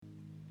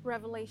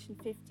Revelation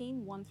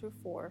 15, 1 through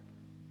 4.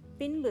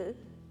 பின்பு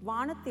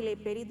வானத்திலே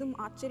பெரிதும்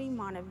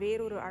ஆச்சரியமான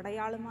வேறொரு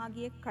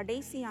அடையாளமாகிய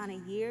கடைசியான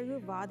 7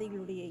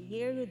 வாதைகளுடைய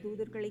 7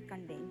 தூதர்களைக்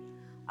கண்டேன்.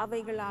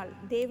 அவைகளால்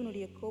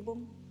தேவனுடைய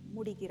கோபம்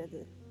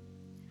முடிகிறது.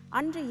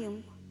 அன்றையும்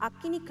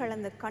அக்கினி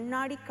கலந்த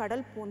கண்ணாடி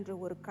கடல் போன்ற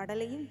ஒரு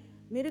கடலையும்,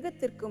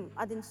 மிருகத்திற்கும்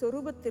அதன்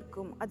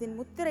சொரூபத்திற்கும் அதன்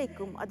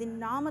முத்திரைக்கும் அதன்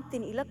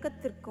நாமத்தின்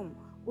இலக்கத்திற்கும்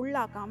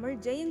உள்ளாகாமல்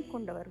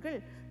ஜெயங்கொண்டவர்கள்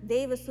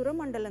தேவ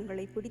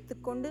சுரமண்டலங்களை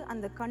பிடித்துக்கொண்டு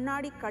அந்த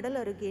கண்ணாடி கடல்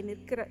அருகே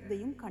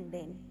நிற்கிறதையும்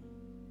கண்டேன்.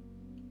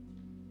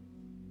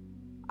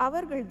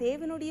 அவர்கள்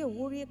தேவனுடைய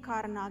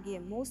ஊழியக்காரனாகிய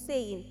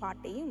மோசேயின்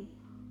பாட்டையும்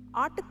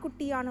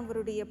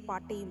ஆட்டுக்குட்டியானவருடைய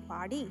பாட்டையும்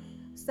பாடி,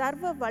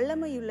 சர்வ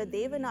வல்லமையுள்ள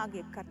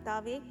தேவனாகிய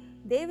கர்த்தாவே,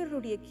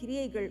 தேவருடைய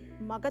கிரியைகள்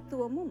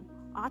மகத்துவமும்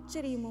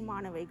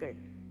ஆச்சரியமுமானவைகள்.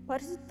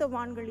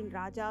 பரிசுத்தவான்களின்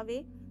ராஜாவே,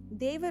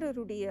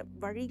 தேவருடைய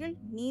வழிகள்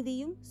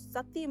நீதியும்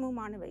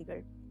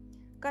சத்தியமுமானவைகள்.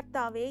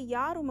 கர்த்தாவே,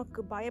 யார்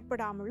உமக்கு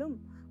பயப்படாமலும்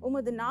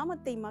உமது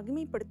நாமத்தை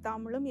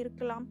மகிமைப்படுத்தாமலும்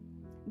இருக்கலாம்?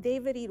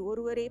 தேவரீர்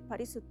ஒருவரே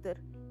பரிசுத்தர்.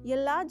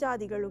 எல்லா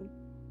ஜாதிகளும்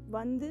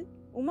வந்து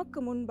உமக்கு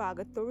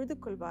முன்பாக தொழுது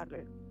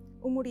கொள்வார்கள்.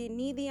 உம்முடைய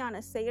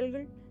நீதியான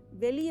செயல்கள்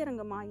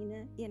வெளியரங்கமாயின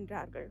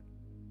என்றார்கள்.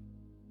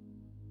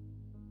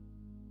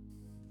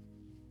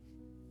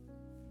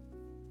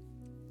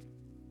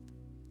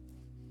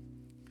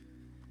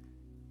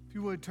 If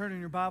you would turn in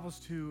your Bibles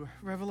to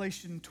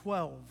Revelation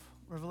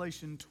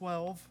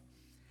 12,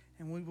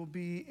 and we will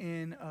be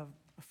in a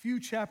few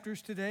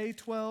chapters today,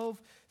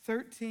 12,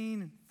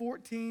 13, and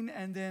 14,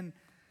 and then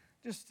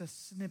just a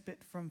snippet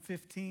from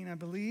 15, I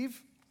believe.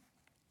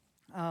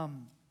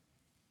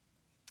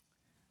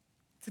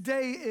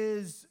 Today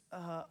is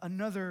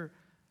another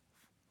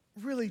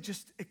really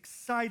just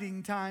exciting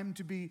time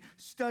to be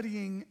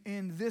studying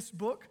in this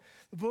book,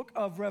 the book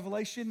of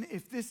Revelation.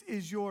 If this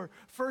is your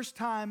first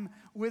time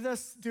with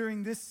us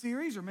during this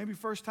series, or maybe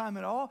first time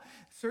at all,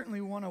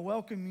 certainly want to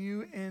welcome you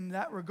in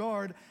that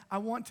regard. I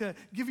want to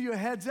give you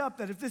a heads up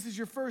that if this is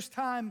your first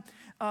time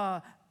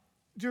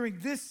during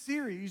this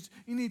series,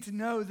 you need to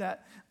know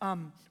that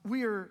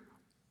we're,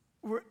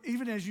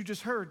 even as you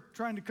just heard,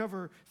 trying to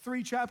cover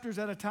 3 chapters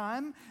at a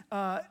time.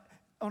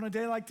 On a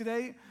day like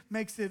today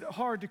makes it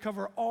hard to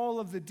cover all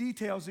of the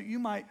details that you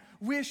might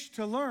wish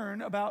to learn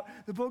about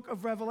the book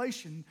of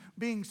Revelation,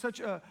 being such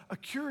a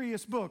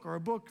curious book, or a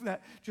book that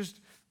just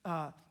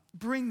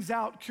brings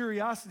out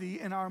curiosity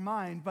in our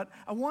mind. But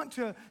I want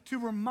to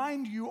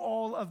remind you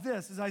all of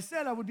this. As I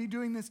said, I would be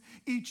doing this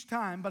each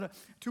time, but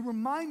to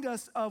remind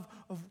us of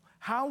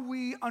how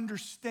we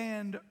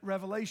understand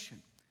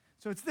Revelation.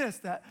 So it's this,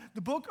 that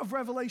the book of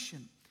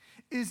Revelation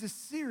is a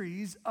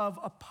series of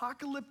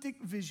apocalyptic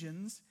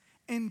visions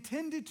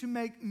intended to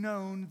make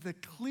known the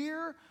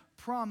clear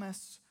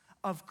promise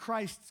of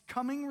Christ's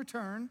coming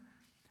return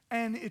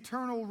and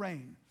eternal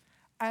reign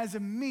as a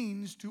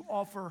means to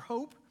offer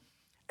hope,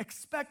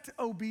 expect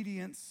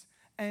obedience,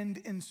 and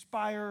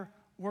inspire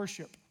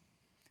worship.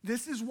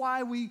 This is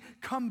why we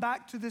come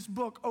back to this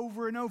book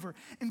over and over.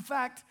 In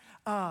fact,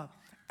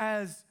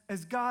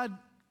 as God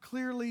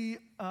clearly,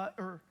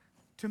 or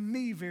to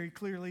me very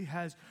clearly,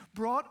 has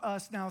brought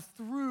us now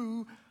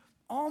through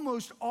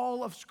almost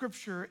all of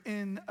Scripture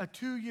in a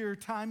 2-year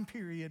time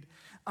period,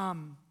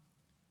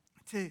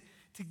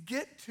 to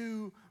get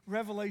to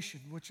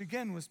Revelation, which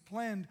again was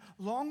planned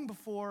long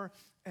before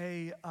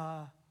a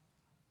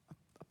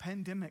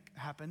pandemic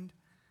happened.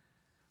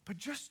 But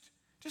just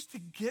to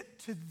get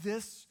to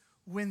this,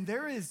 when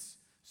there is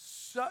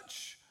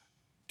such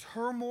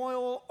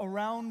turmoil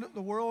around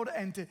the world,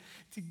 and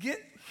to get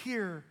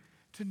here,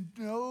 to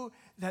know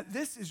that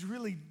this is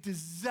really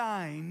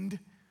designed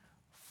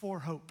for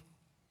hope.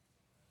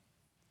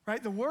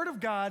 Right? The Word of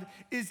God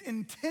is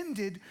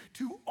intended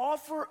to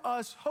offer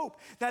us hope.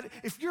 That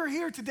if you're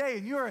here today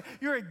and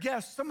you're a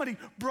guest, somebody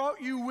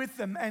brought you with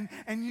them, and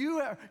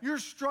you're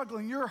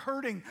struggling, you're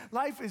hurting,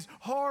 life is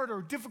hard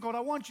or difficult,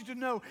 I want you to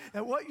know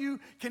that what you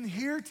can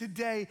hear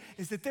today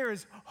is that there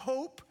is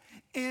hope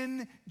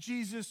in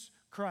Jesus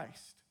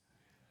Christ.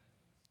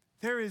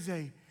 There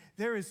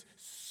is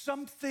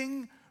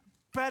something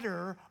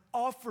better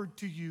offered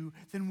to you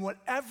than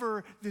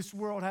whatever this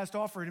world has to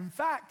offer. In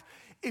fact,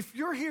 if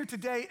you're here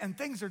today and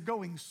things are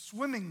going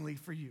swimmingly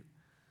for you,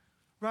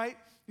 right?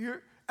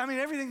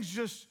 Everything's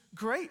just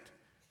great.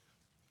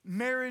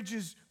 Marriage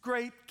is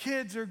great,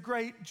 kids are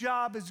great,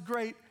 job is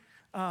great.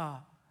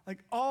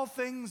 Like all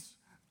things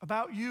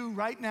about you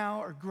right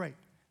now are great.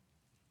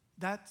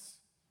 That's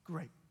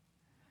great.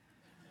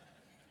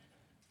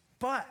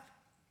 But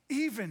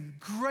even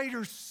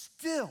greater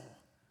still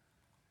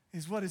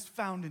is what is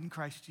found in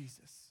Christ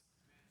Jesus.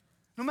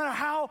 No matter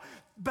how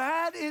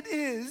bad it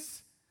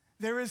is,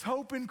 there is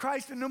hope in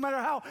Christ, and no matter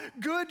how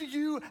good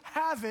you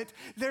have it,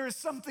 there is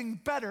something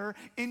better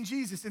in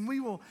Jesus. And we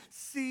will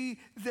see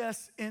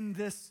this in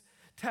this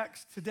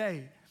text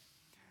today.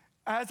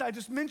 As I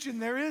just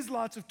mentioned, there is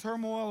lots of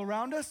turmoil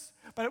around us,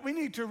 but we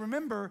need to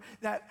remember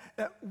that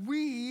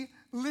we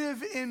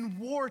live in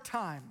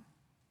wartime,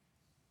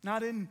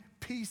 not in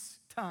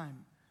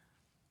peacetime.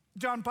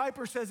 John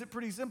Piper says it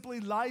pretty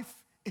simply: life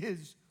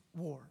is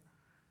war.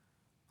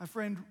 My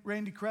friend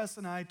Randy Kress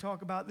and I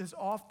talk about this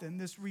often,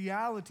 this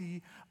reality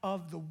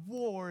of the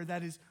war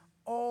that is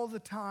all the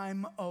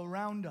time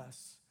around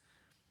us.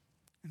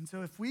 And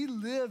so if we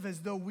live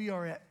as though we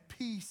are at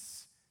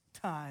peace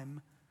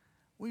time,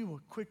 we will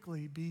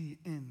quickly be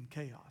in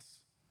chaos.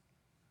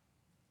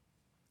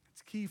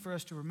 It's key for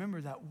us to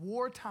remember that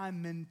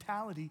wartime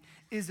mentality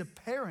is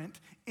apparent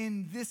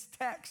in this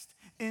text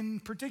in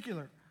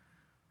particular.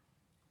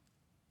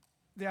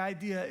 The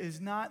idea is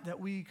not that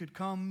we could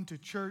come to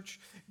church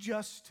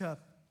just to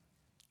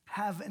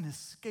have an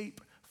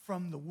escape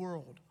from the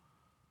world,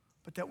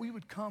 but that we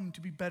would come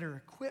to be better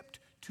equipped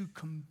to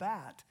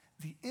combat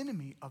the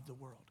enemy of the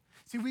world.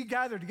 See, we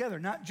gather together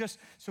not just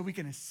so we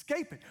can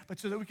escape it, but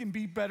so that we can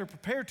be better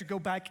prepared to go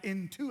back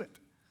into it.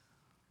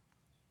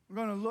 We're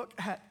going to look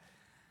at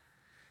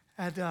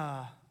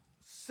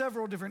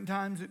several different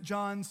times that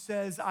John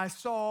says, I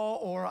saw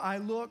or I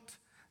looked.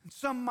 And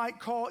some might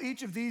call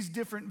each of these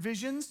different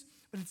visions,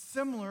 but it's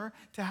similar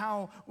to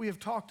how we have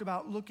talked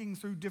about looking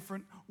through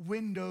different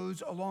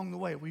windows along the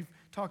way. We've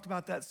talked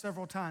about that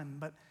several times.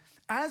 But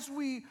as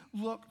we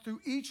look through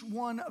each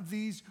one of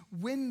these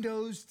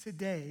windows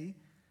today,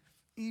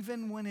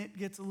 even when it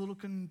gets a little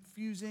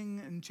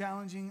confusing and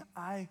challenging,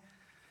 I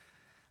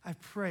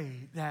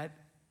pray that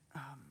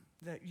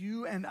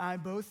you and I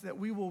both, that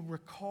we will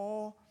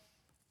recall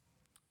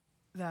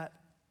that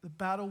the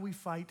battle we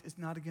fight is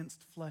not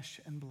against flesh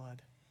and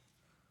blood,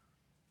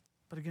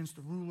 but against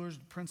the rulers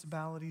and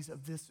principalities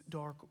of this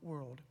dark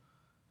world.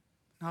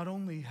 Not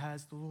only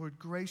has the Lord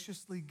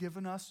graciously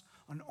given us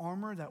an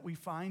armor that we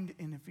find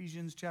in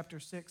Ephesians chapter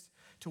 6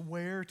 to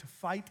wear to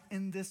fight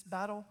in this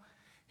battle,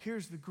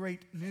 here's the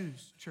great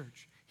news,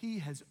 church. He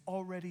has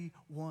already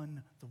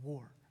won the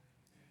war.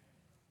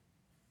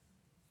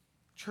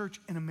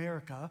 Church in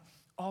America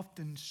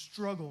often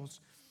struggles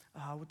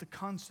with the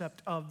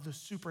concept of the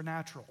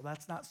supernatural.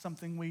 That's not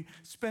something we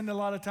spend a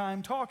lot of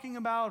time talking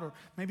about, or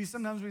maybe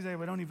sometimes we say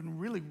we don't even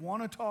really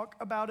want to talk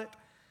about it.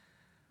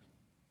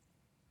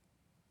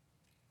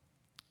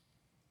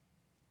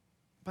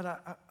 But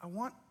I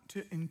want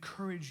to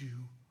encourage you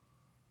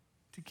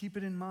to keep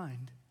it in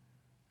mind,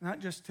 not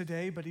just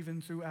today, but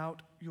even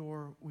throughout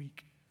your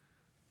week.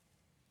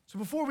 So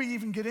before we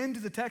even get into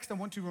the text, I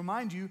want to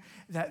remind you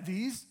that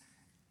these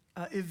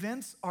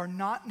events are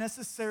not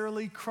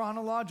necessarily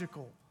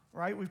chronological.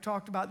 Right? We've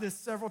talked about this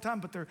several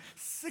times, but they're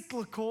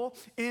cyclical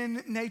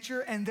in nature,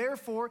 and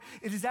therefore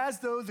it is as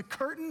though the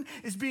curtain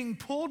is being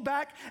pulled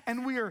back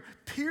and we are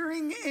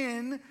peering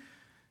in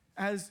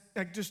as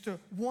just a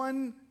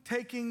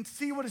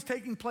see what is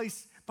taking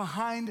place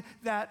behind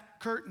that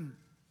curtain.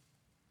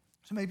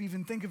 So maybe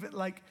even think of it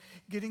like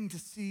getting to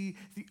see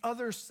the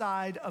other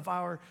side of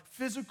our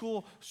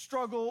physical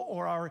struggle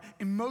or our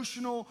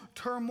emotional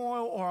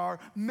turmoil or our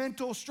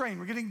mental strain.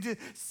 We're getting to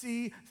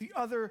see the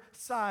other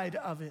side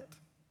of it.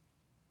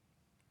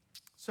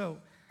 So,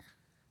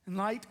 in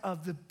light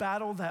of the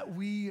battle that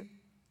we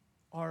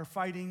are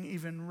fighting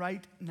even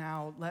right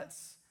now,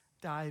 let's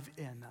dive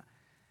in.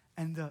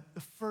 And the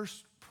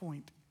first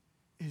point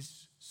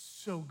is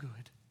so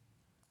good.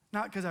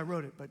 Not because I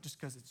wrote it, but just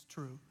because it's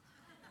true.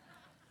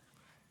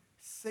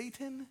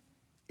 Satan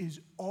is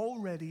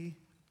already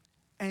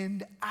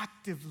and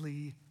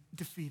actively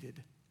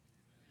defeated.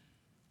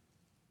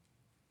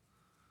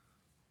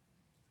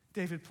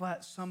 David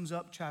Platt sums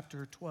up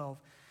chapter 12,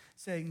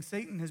 saying,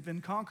 Satan has been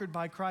conquered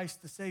by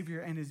Christ the Savior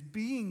and is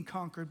being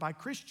conquered by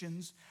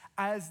Christians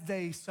as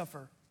they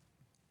suffer.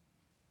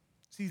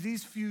 See,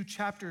 these few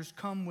chapters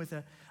come with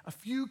a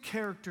few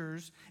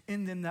characters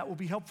in them that will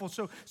be helpful.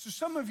 So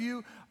some of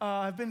you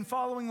have been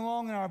following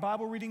along in our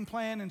Bible reading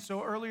plan, and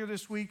so earlier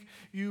this week,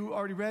 you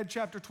already read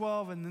chapter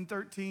 12, and then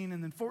 13,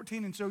 and then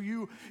 14, and so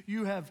you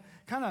have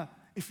kind of,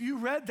 if you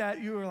read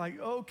that, you were like,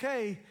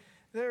 okay,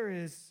 there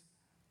is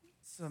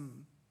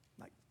some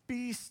like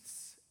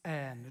beasts,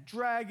 and a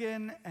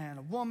dragon, and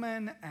a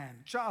woman,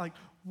 and a child. Like,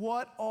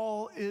 what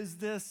all is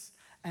this?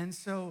 And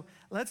so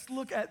let's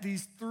look at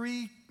these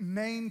three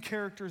main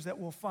characters that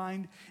we'll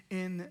find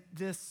in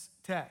this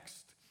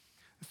text.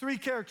 The three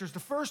characters. The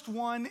first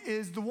one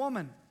is the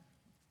woman,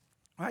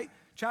 right?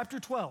 Chapter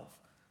 12.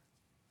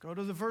 Go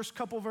to the first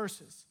couple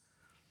verses.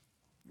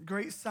 A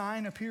great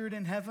sign appeared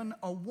in heaven,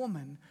 a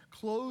woman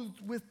clothed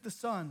with the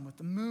sun, with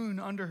the moon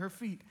under her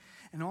feet,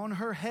 and on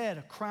her head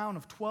a crown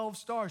of 12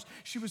 stars.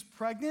 She was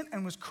pregnant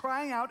and was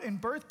crying out in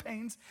birth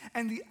pains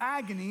and the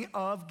agony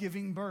of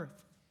giving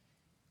birth.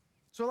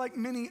 So like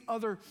many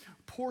other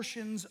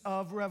portions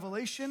of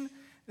Revelation,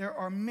 there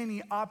are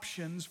many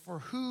options for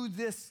who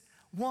this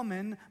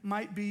woman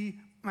might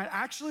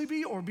actually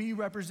be or be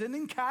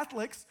representing.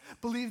 Catholics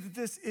believe that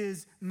this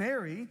is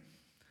Mary.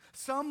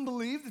 Some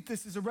believe that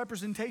this is a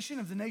representation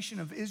of the nation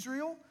of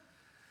Israel.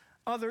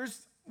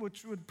 Others,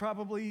 which would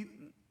probably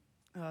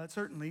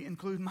certainly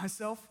include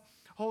myself,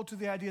 hold to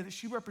the idea that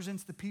she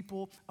represents the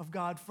people of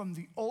God from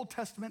the Old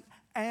Testament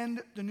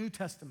and the New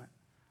Testament,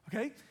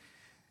 okay?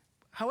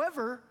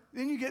 However,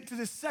 then you get to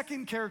the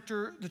second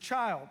character, the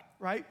child,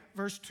 right?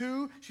 Verse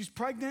 2, she's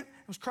pregnant,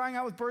 was crying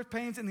out with birth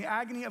pains and the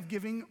agony of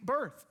giving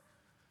birth.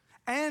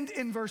 And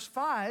in verse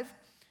 5,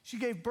 she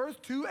gave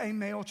birth to a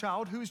male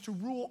child who is to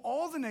rule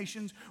all the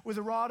nations with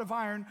a rod of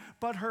iron,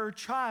 but her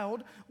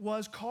child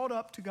was called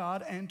up to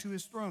God and to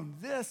his throne.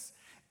 This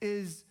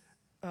is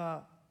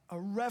a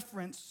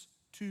reference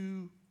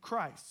to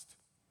Christ,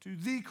 to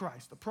the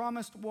Christ, the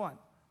promised one.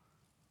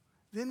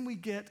 Then we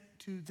get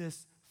to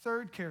this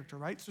third character,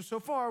 right? So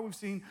far we've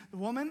seen the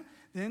woman,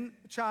 then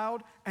the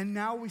child, and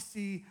now we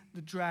see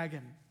the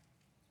dragon.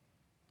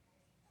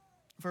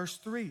 Verse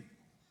 3,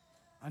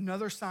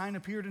 another sign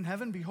appeared in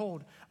heaven.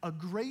 Behold, a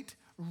great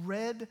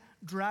red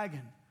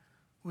dragon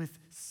with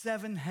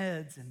 7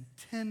 heads and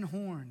 10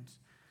 horns,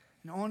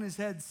 and on his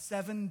head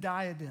 7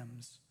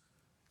 diadems.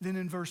 Then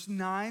in verse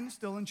 9,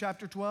 still in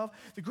chapter 12,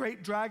 the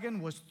great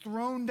dragon was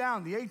thrown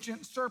down, the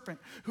ancient serpent,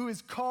 who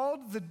is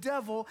called the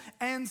devil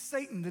and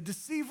Satan, the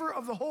deceiver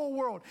of the whole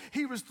world.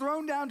 He was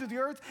thrown down to the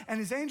earth, and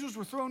his angels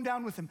were thrown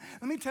down with him.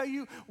 Let me tell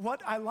you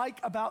what I like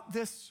about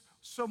this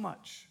so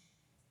much.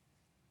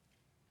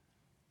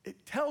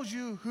 It tells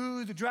you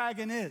who the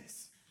dragon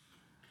is.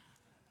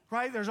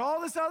 Right? There's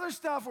all this other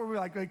stuff where we're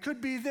like, it could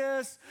be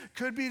this,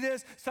 could be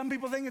this. Some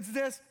people think it's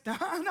this.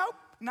 Nope,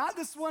 not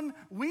this one.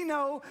 We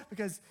know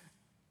because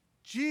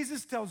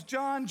Jesus tells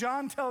John,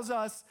 John tells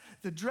us,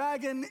 the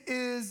dragon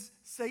is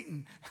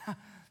Satan.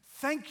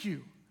 Thank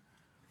you.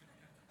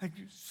 Like,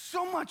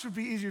 so much would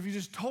be easier if you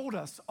just told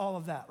us all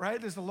of that,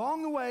 right? There's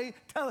along the way,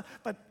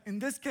 but in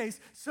this case,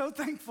 so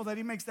thankful that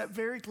he makes that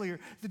very clear.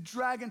 The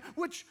dragon,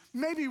 which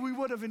maybe we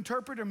would have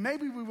interpreted, or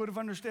maybe we would have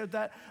understood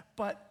that,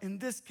 but in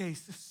this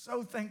case,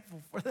 so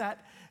thankful for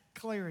that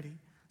clarity.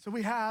 So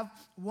we have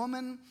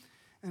woman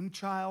and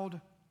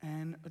child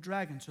and a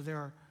dragon. So there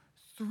are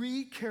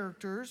 3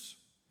 characters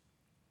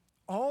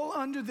all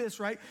under this,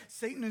 right?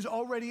 Satan is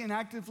already and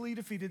actively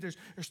defeated.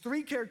 There's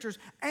 3 characters,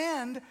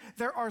 and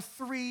there are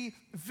 3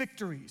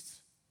 victories.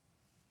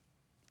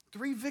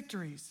 3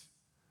 victories.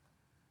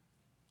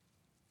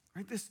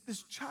 Right?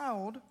 This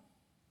child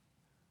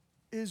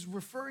is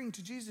referring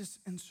to Jesus,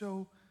 and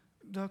so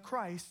the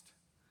Christ.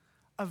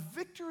 A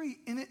victory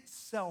in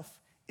itself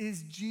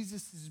is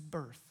Jesus'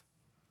 birth.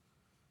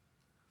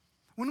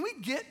 When we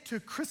get to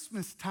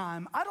Christmas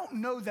time, I don't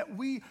know that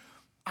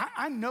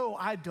I know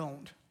I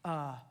don't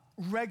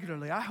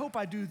regularly. I hope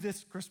I do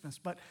this Christmas,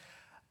 but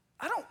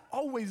I don't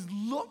always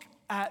look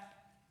at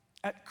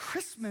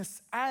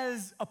Christmas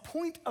as a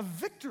point of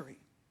victory.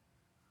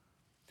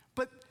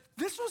 But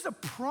this was a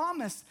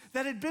promise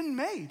that had been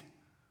made,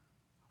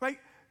 right?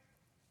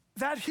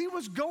 That he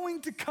was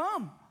going to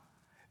come.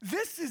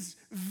 This is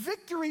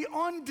victory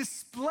on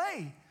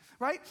display,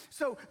 right?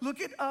 So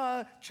look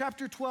at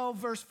chapter 12,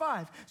 verse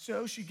 5.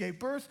 So she gave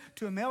birth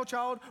to a male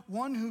child,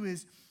 one who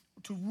is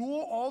to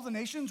rule all the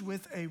nations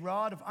with a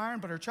rod of iron,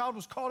 but her child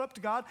was called up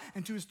to God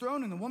and to his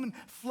throne, and the woman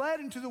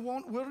fled into the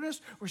wilderness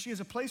where she has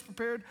a place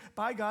prepared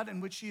by God in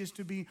which she is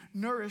to be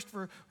nourished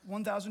for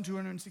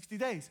 1,260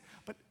 days.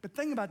 But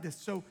think about this.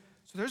 So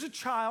there's a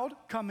child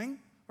coming,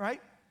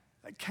 right?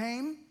 That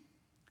came.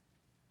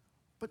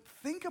 But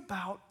think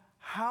about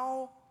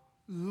how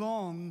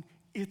long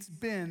it's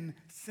been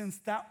since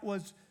that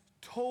was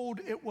told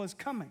it was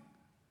coming.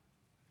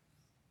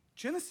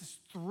 Genesis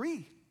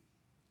 3.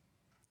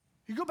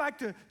 You go back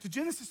to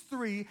Genesis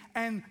 3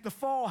 and the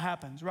fall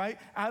happens, right?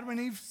 Adam and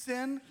Eve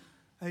sin,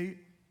 and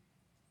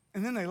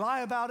then they lie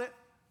about it.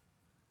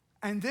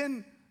 And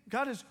then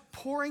God is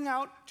pouring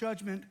out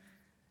judgment.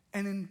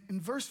 And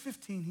in verse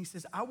 15, he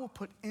says, I will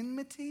put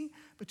enmity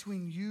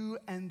between you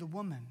and the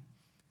woman,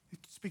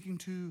 speaking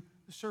to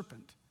the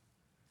serpent,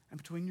 and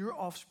between your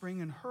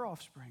offspring and her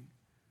offspring.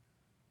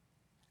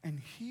 And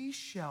he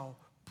shall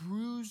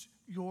bruise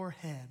your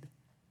head,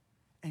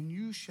 and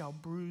you shall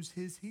bruise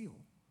his heel.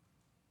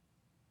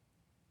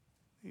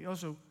 He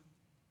also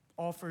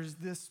offers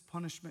this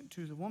punishment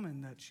to the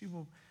woman, that she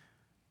will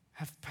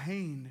have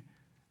pain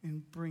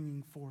in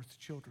bringing forth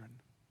children.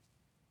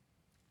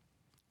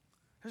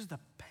 There's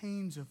the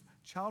pains of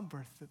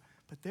childbirth,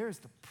 but there is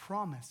the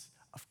promise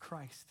of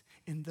Christ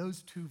in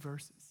those 2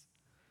 verses,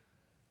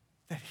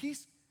 that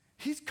he's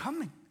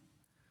coming.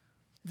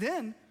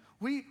 Then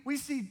we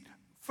see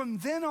from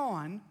then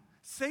on,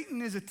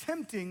 Satan is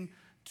attempting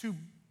to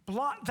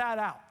blot that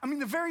out. I mean,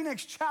 the very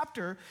next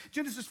chapter,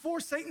 Genesis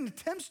 4, Satan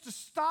attempts to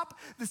stop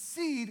the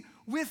seed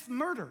with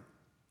murder.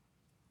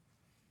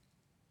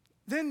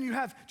 Then you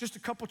have just a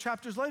couple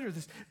chapters later,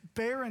 this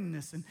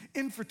barrenness and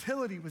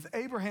infertility with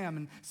Abraham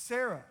and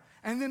Sarah,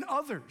 and then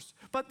others.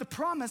 But the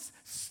promise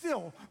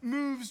still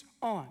moves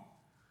on.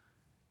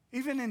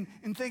 Even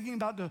in thinking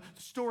about the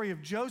story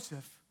of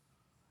Joseph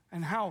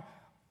and how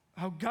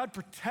God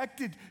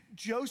protected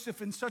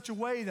Joseph in such a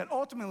way that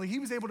ultimately he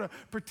was able to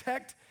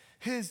protect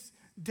his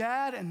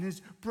dad and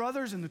his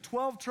brothers and the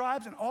 12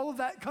 tribes, and all of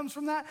that comes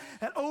from that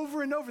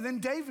over and over. Then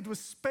David was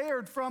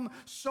spared from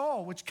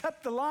Saul, which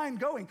kept the line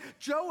going.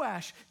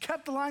 Joash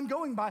kept the line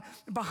going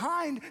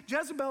behind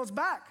Jezebel's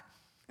back.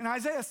 And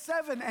Isaiah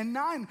 7 and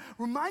 9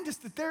 remind us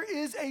that there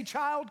is a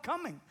child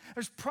coming.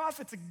 There's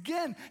prophets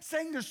again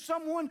saying there's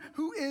someone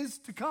who is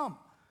to come.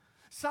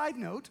 Side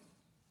note,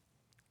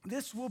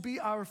 this will be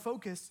our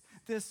focus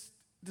this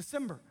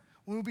December.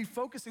 We'll be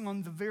focusing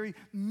on the very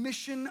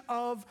mission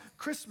of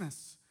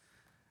Christmas.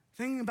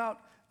 Thinking about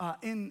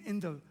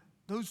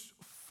those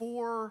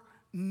 4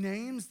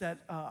 names that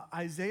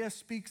Isaiah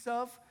speaks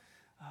of,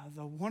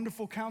 the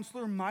wonderful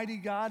counselor, mighty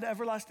God,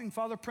 everlasting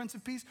Father, Prince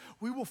of Peace.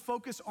 We will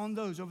focus on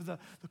those over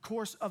the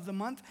course of the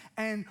month.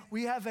 And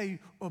we have a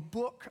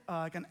book,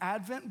 like an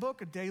Advent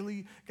book, a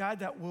daily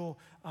guide that will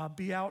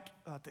be out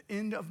at the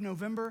end of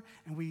November.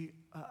 And we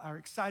are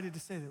excited to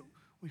say that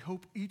we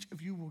hope each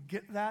of you will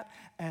get that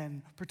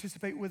and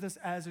participate with us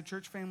as a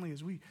church family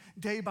as we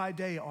day by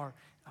day are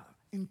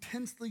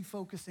intensely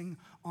focusing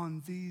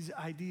on these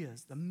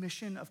ideas, the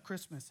mission of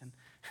Christmas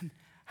and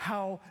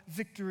how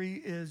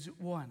victory is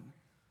won.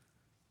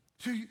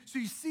 So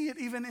you see it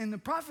even in the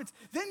prophets.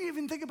 Then you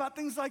even think about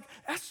things like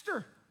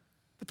Esther.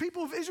 The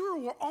people of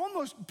Israel were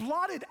almost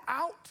blotted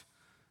out.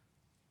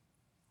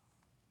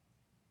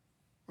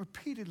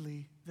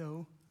 Repeatedly,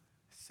 though,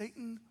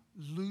 Satan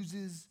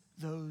loses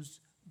those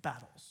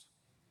battles.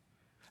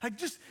 Like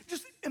just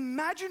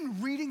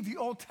imagine reading the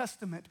Old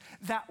Testament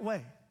that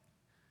way.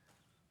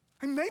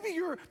 And maybe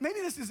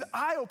this is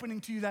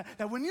eye-opening to you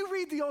that when you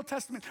read the Old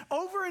Testament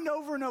over and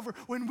over and over,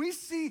 when we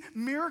see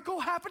miracle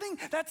happening,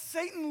 that's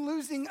Satan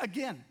losing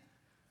again.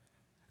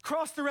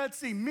 Cross the Red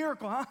Sea,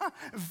 miracle,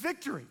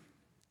 victory.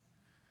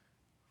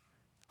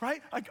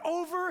 Right? Like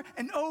over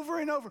and over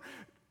and over.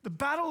 The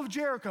Battle of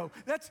Jericho,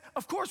 that's,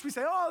 of course we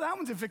say, oh, that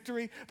one's a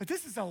victory, but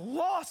this is a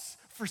loss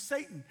for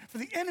Satan, for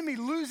the enemy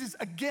loses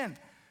again.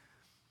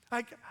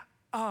 Like,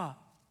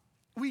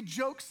 we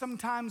joke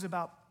sometimes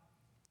about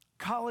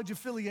college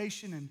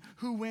affiliation and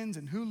who wins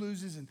and who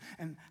loses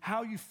and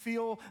how you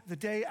feel the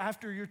day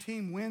after your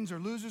team wins or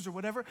loses or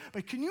whatever.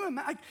 But can you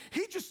imagine,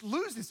 he just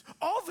loses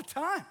all the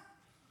time.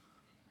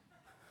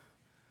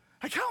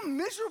 Like how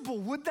miserable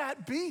would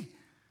that be?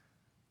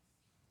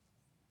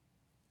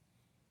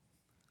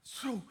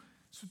 So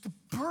the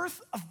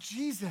birth of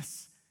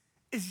Jesus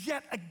is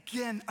yet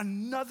again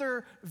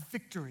another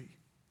victory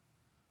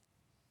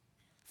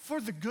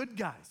for the good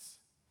guys.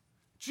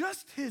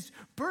 Just his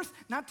birth,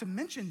 not to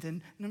mention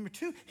then, number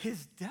 2,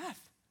 his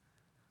death.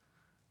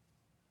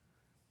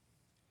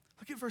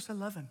 Look at verse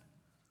 11.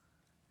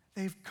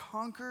 They've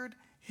conquered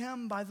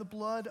him by the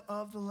blood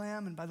of the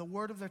Lamb and by the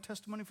word of their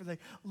testimony, for they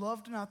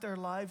loved not their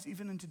lives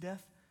even unto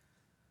death.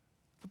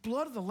 The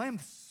blood of the Lamb,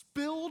 the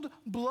spilled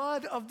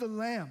blood of the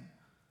Lamb,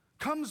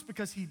 comes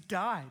because he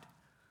died.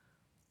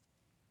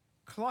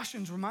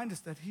 Colossians remind us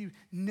that he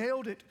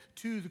nailed it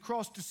to the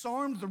cross,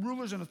 disarmed the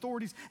rulers and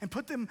authorities, and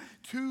put them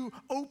to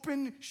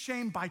open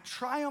shame by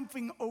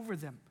triumphing over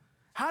them.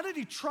 How did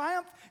he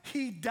triumph?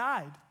 He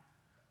died.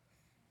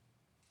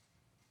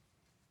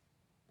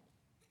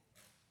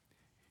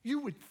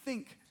 You would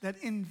think that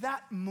in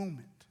that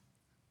moment,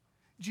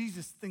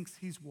 Jesus thinks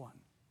he's won.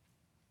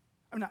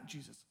 I mean, not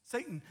Jesus.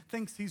 Satan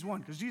thinks he's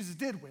won because Jesus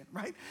did win,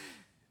 right?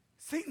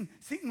 Satan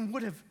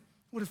would have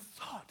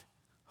thought,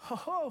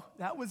 oh,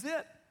 that was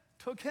it.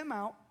 Took him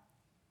out.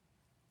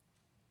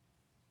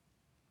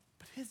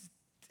 But his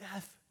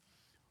death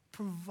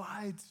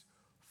provides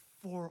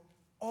for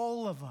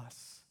all of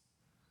us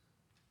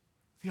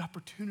the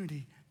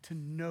opportunity to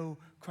know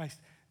Christ,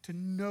 to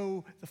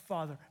know the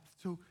Father.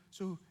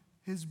 So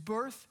his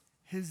birth,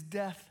 his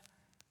death,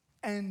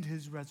 and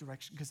his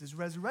resurrection, because his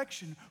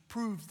resurrection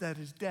proves that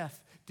his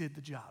death did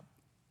the job.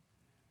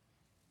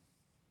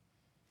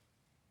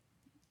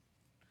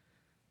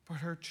 But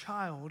her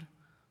child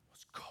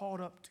was caught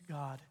up to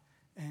God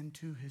and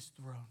to his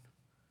throne.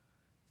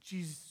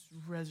 Jesus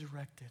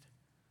resurrected.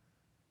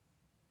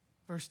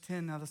 Verse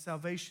 10, now the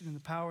salvation and the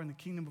power and the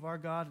kingdom of our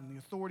God and the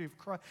authority of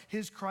Christ,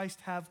 his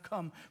Christ have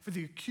come. For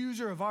the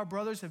accuser of our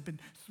brothers have been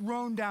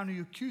thrown down,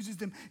 who accuses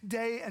them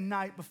day and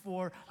night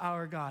before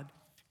our God.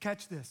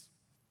 Catch this.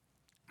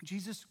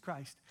 Jesus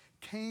Christ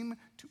came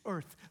to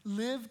earth,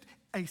 lived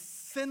a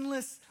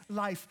sinless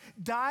life,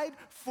 died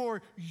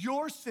for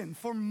your sin,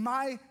 for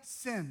my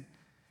sin,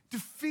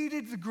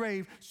 defeated the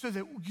grave so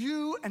that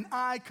you and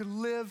I could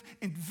live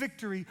in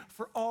victory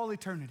for all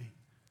eternity.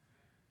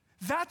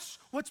 That's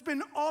what's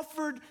been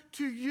offered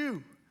to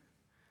you.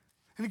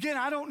 And again,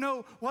 I don't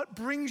know what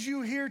brings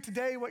you here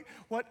today,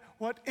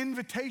 what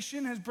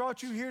invitation has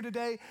brought you here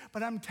today,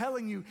 but I'm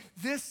telling you,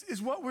 this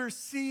is what we're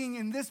seeing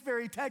in this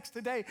very text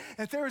today,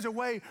 that there is a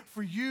way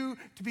for you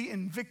to be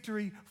in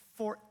victory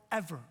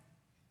forever.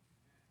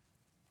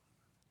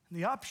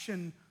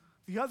 And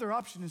the other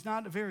option is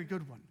not a very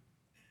good one.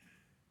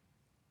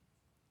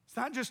 It's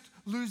not just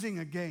losing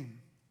a game.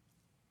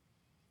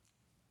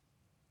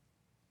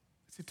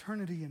 It's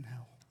eternity in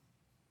hell.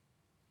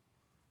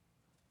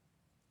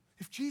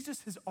 If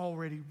Jesus has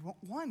already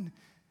won,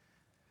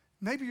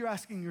 maybe you're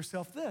asking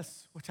yourself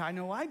this, which I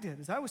know I did,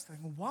 as I was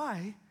thinking,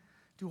 why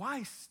do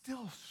I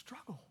still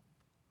struggle?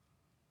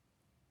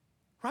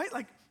 Right?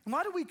 Like,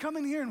 why do we come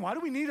in here and why do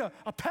we need a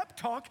pep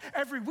talk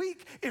every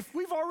week if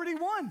we've already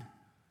won?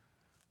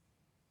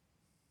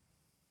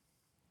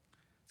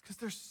 It's because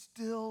there's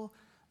still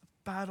a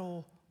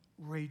battle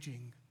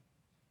raging.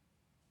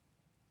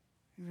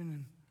 Even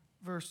in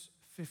verse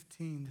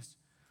 15, this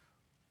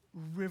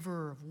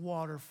river of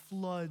water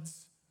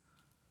floods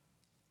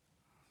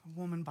a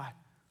woman by.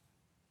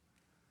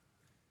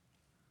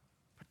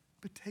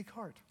 But take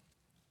heart,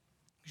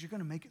 because you're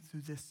going to make it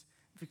through this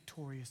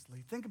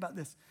victoriously. Think about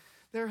this.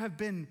 There have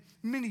been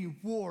many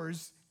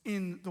wars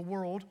in the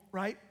world,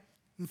 right?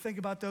 And think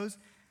about those.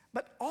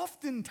 But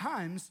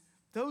oftentimes,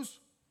 those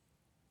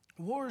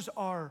wars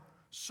are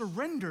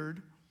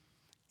surrendered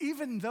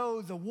even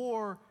though the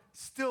war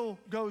still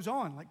goes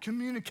on. Like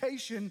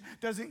communication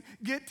doesn't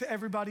get to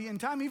everybody in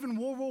time. Even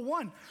World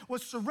War I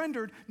was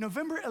surrendered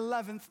November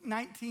 11th,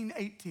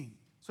 1918.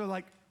 So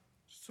like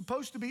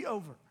supposed to be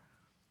over.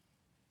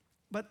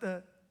 But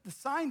the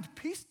signed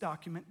peace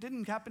document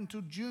didn't happen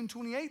until June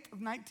 28th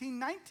of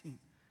 1919.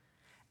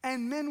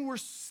 And men were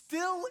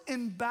still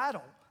in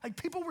battle. Like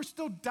people were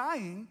still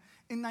dying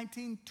in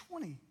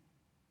 1920.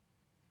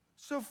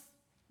 So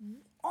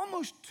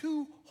almost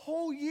 2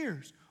 whole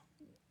years.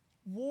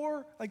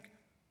 War, like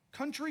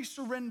country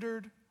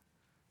surrendered.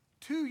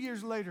 2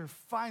 years later,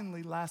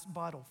 finally, last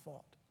battle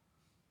fought.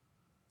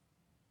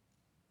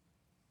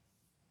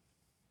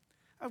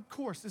 Of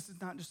course, this is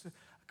not just a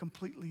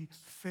completely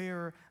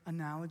fair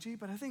analogy,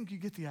 but I think you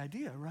get the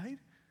idea, right?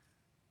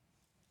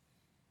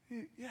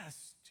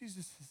 Yes,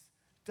 Jesus has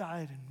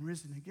died and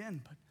risen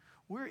again, but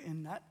we're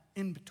in that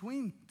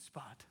in-between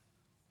spot.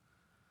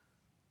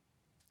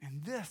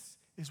 And this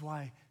is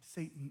why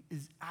Satan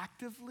is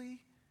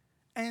actively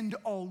and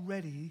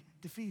already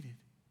defeated.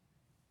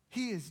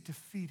 He is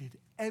defeated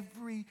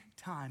every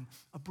time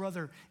a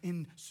brother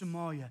in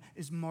Somalia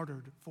is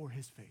martyred for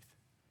his faith.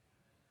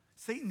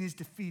 Satan is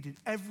defeated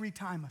every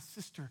time a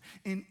sister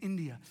in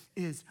India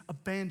is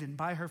abandoned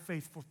by her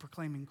faith for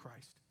proclaiming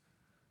Christ.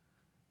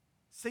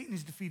 Satan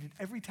is defeated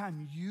every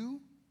time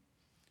you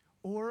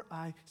or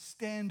I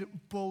stand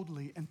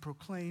boldly and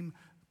proclaim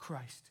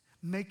Christ,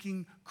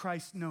 making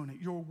Christ known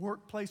at your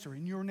workplace or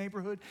in your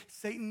neighborhood.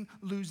 Satan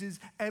loses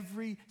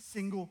every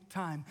single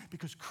time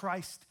because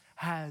Christ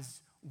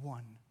has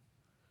won.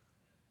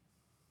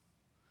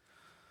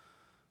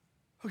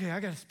 Okay, I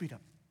got to speed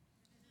up.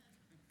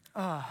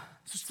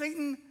 So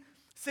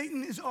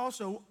Satan is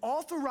also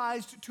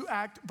authorized to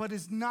act, but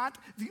is not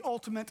the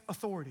ultimate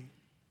authority.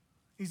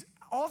 He's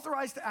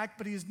authorized to act,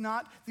 but he is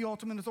not the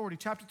ultimate authority.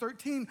 Chapter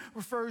 13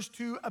 refers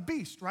to a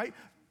beast, right?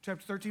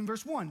 Chapter 13,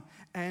 verse 1.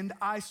 And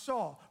I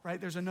saw,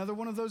 right? There's another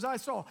one of those I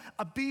saw.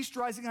 A beast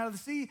rising out of the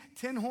sea,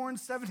 10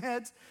 horns, 7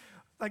 heads.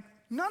 Like,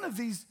 none of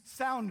these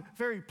sound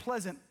very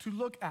pleasant to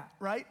look at,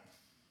 right?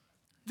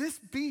 This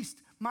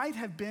beast might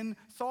have been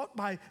thought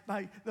by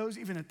those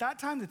even at that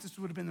time that this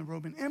would have been the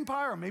Roman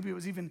Empire, or maybe it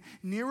was even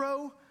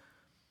Nero.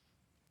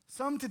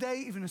 Some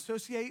today even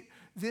associate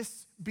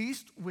this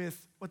beast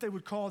with what they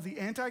would call the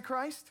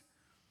Antichrist.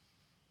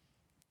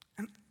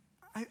 And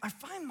I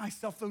find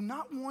myself, though,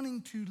 not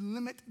wanting to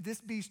limit this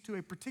beast to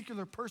a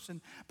particular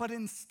person, but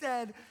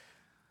instead,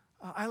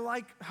 I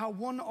like how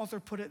one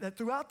author put it, that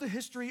throughout the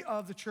history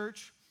of the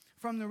church,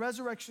 from the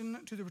resurrection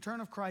to the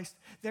return of Christ,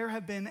 there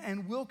have been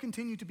and will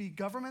continue to be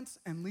governments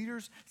and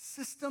leaders,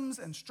 systems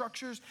and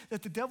structures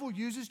that the devil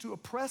uses to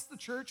oppress the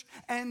church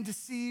and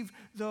deceive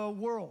the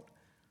world.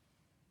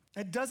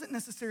 That doesn't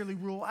necessarily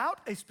rule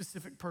out a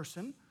specific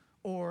person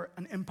or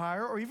an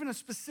empire or even a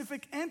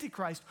specific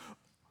antichrist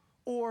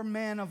or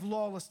man of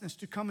lawlessness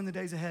to come in the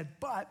days ahead.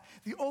 But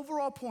the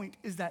overall point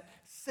is that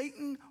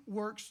Satan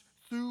works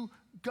through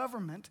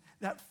government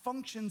that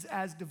functions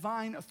as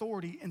divine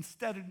authority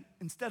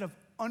instead of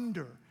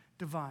under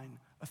divine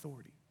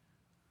authority.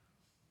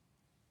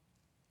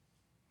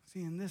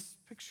 See, in this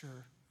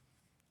picture,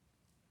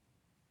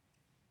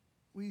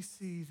 we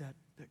see that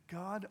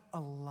God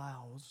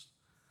allows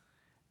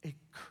a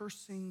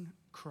cursing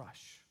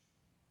crush.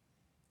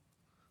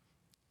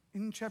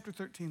 In chapter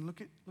 13,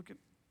 look at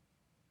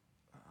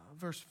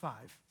verse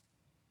 5.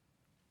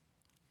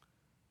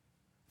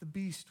 The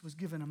beast was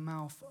given a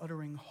mouth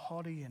uttering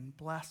haughty and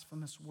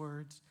blasphemous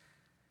words.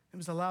 It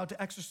was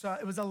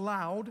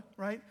allowed,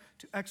 right,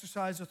 to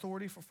exercise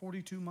authority for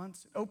 42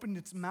 months. It opened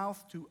its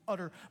mouth to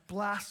utter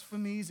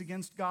blasphemies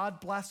against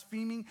God,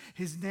 blaspheming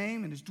his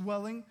name and his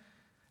dwelling.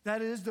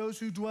 That is, those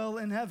who dwell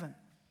in heaven.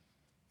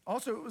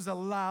 Also, it was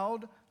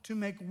allowed to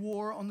make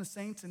war on the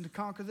saints and to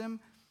conquer them,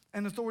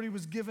 and authority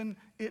was given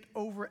it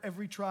over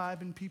every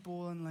tribe and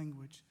people and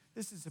language.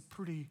 This is a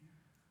pretty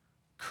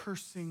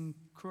cursing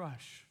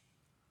crush.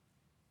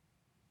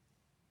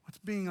 What's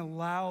being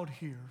allowed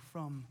here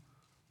from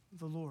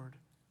the Lord?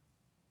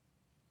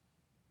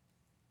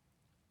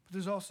 But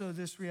there's also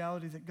this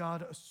reality that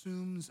God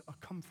assumes a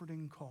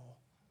comforting call.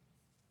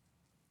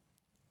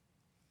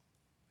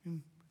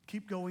 And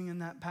keep going in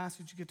that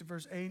passage, you get to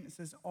verse 8, and it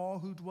says, all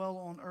who dwell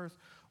on earth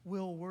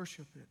will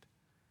worship it.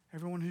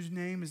 Everyone whose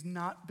name has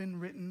not been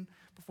written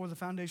before the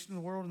foundation of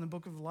the world in the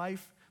book of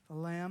life, the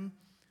Lamb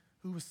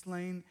who was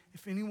slain.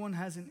 If anyone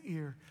has an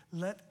ear,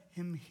 let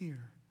him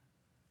hear.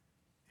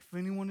 If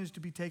anyone is to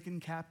be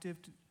taken captive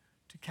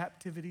to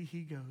captivity,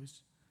 he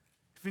goes.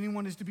 If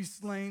anyone is to be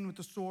slain with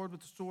the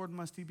sword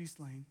must he be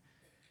slain.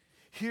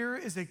 Here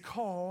is a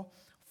call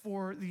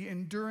for the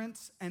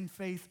endurance and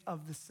faith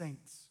of the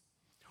saints.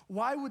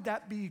 Why would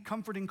that be a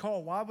comforting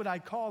call? Why would I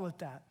call it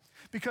that?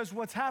 Because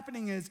what's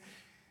happening is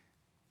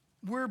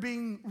we're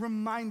being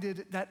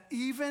reminded that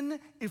even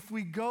if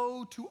we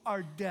go to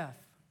our death,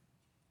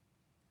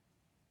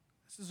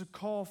 this is a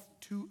call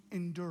to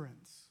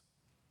endurance.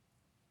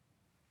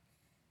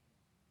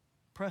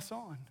 Press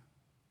on.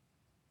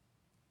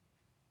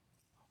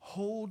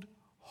 Hold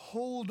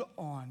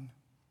on.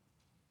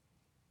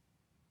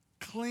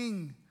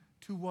 Cling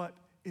to what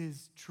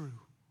is true.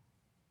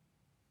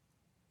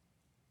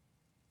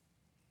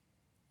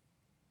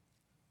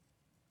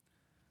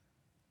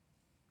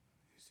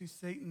 You see,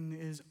 Satan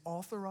is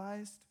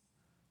authorized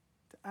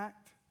to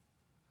act,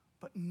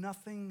 but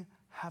nothing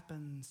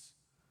happens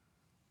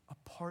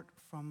apart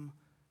from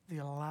the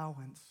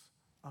allowance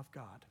of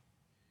God.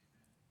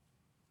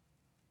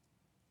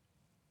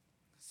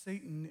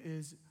 Satan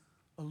is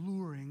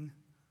alluring,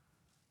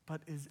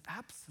 but is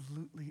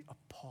absolutely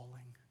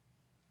appalling.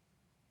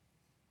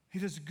 He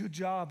does a good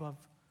job of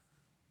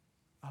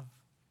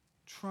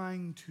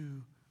trying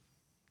to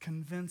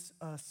convince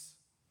us.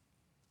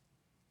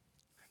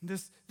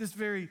 This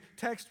very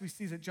text, we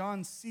see that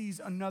John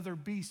sees another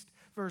beast,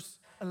 verse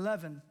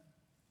 11.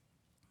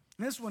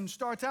 This one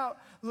starts out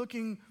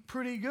looking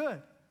pretty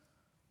good,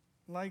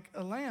 like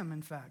a lamb,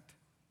 in fact.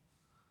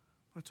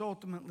 It's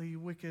ultimately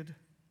wicked,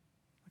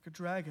 like a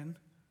dragon,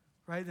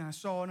 right? Then I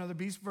saw another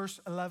beast, verse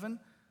 11.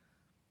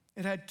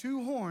 It had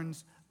 2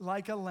 horns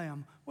like a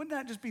lamb. Wouldn't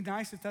that just be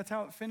nice if that's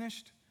how it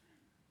finished?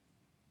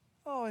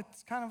 Oh,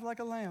 it's kind of like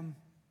a lamb.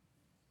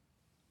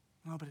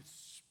 No, but it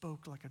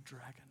spoke like a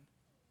dragon.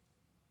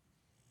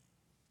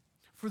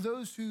 For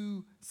those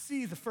who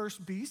see the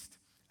first beast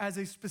as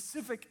a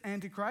specific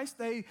antichrist,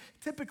 they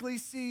typically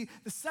see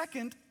the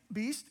second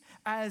beast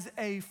as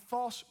a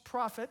false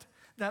prophet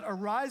that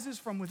arises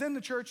from within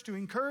the church to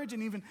encourage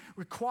and even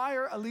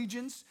require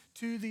allegiance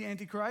to the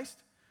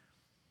antichrist.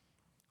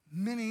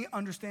 Many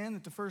understand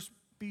that the first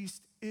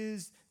beast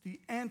is the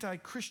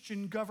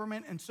anti-Christian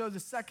government, and so the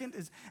second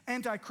is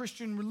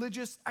anti-Christian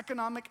religious,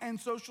 economic, and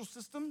social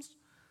systems.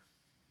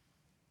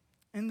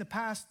 In the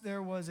past,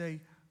 there was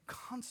a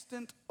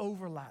constant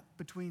overlap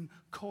between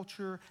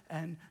culture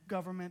and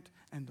government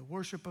and the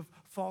worship of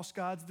false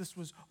gods. This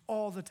was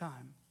all the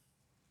time.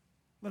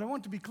 But I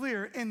want to be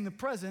clear, in the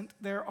present,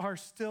 there are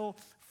still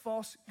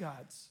false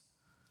gods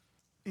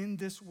in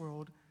this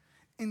world,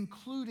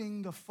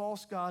 including the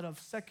false god of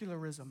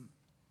secularism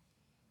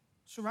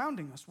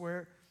surrounding us,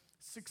 where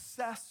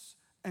success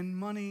and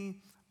money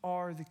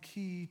are the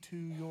key to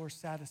your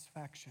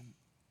satisfaction.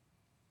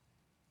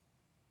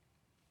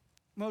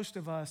 Most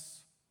of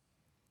us,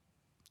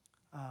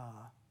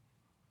 I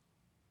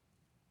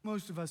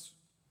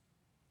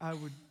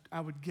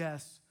would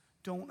guess,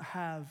 don't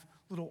have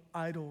little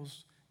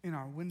idols in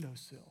our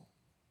windowsill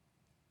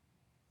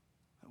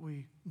that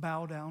we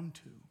bow down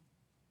to,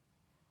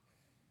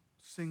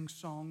 sing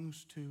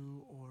songs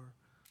to, or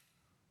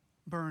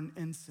burn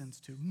incense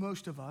to.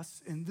 Most of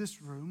us in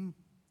this room,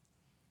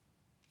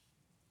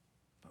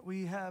 but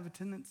we have a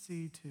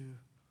tendency to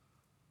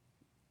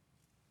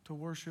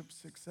worship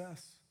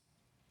success.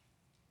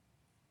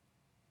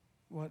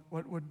 What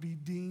would be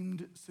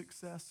deemed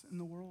success in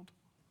the world.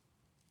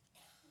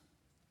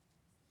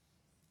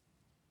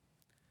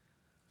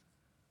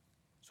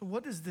 So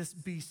what does this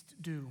beast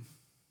do?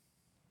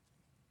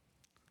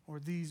 Or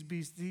these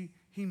beasts?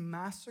 He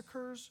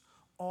massacres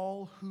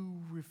all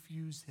who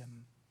refuse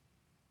him.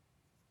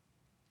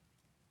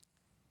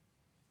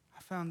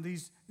 I found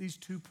these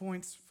 2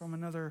 points from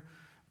another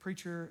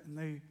preacher, and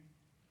they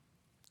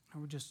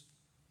were just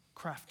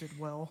crafted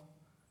well.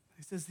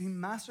 He says, he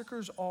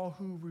massacres all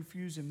who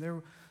refuse him.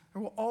 There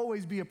will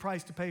always be a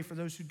price to pay for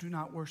those who do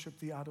not worship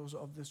the idols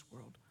of this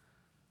world.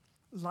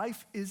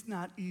 Life is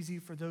not easy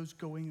for those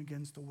going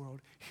against the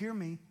world. Hear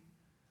me.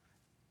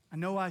 I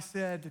know I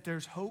said that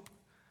there's hope,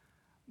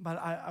 but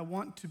I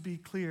want to be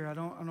clear. I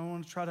don't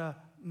want to try to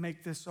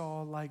make this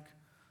all like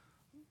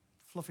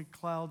fluffy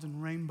clouds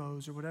and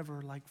rainbows or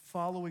whatever. Like,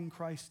 following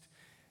Christ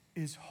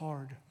is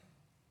hard.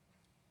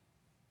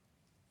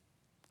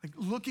 Like,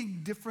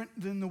 looking different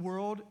than the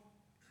world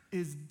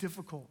is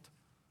difficult.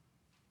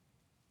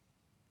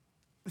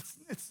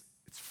 It's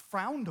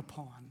frowned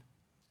upon.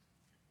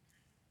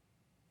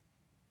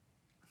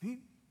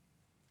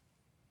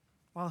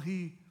 While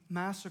he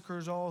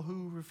massacres all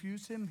who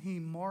refuse him, he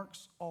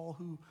marks all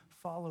who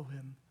follow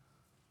him.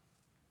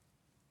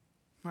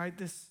 Right?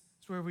 This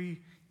is where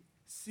we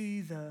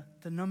see the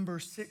number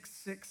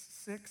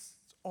 666.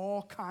 It's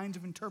all kinds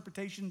of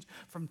interpretations,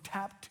 from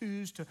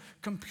tattoos to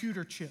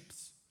computer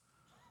chips.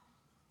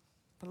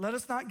 But let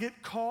us not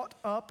get caught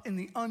up in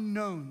the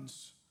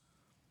unknowns.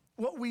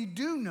 What we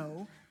do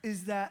know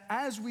is that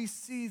as we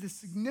see the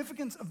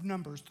significance of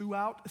numbers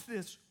throughout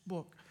this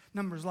book,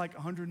 numbers like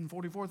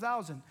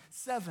 144,000,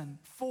 7,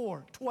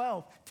 4,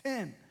 12,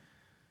 10,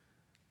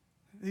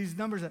 these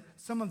numbers, that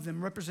some of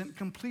them represent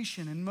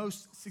completion, and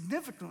most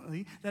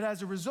significantly, that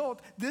as a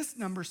result, this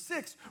number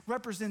 6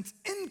 represents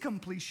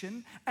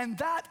incompletion, and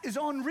that is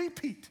on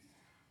repeat.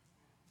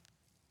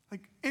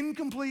 Like,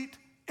 incomplete,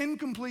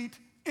 incomplete,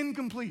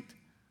 incomplete.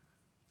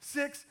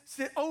 6,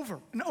 over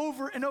and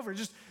over and over.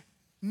 Just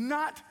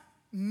not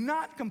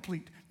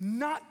complete,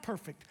 not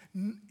perfect,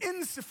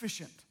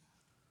 insufficient.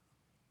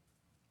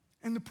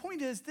 And the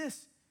point is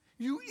this: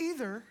 you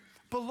either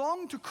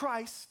belong to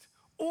Christ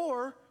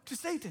or to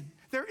Satan.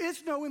 There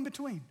is no in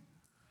between.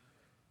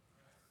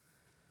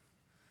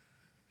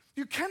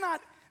 You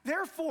cannot,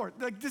 therefore,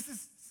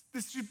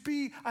 this should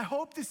be, I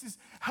hope this is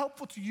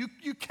helpful to you.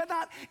 You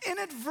cannot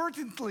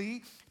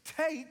inadvertently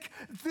take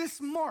this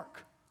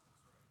mark.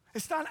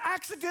 It's not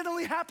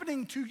accidentally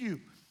happening to you.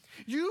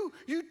 You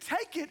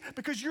take it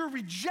because you're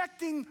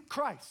rejecting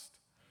Christ.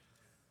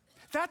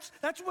 That's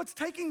what's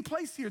taking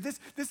place here. This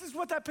is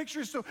what that picture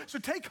is. So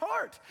take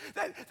heart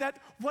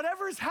that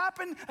whatever has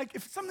happened, like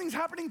if something's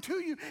happening to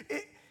you,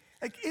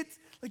 it's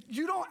like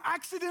you don't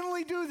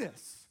accidentally do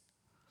this.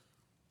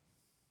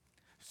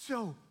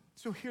 So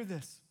hear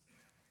this.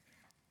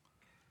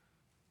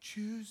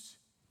 Choose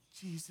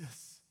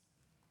Jesus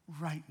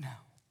right now.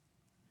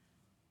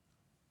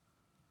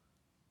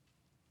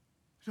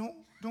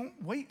 Don't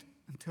wait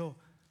until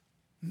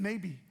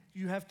maybe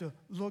you have to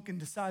look and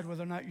decide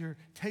whether or not you're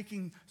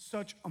taking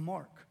such a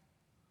mark.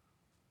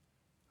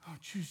 Oh,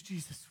 choose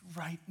Jesus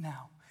right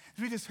now.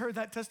 We just heard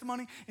that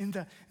testimony in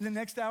the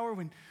next hour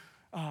when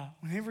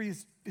Avery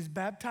is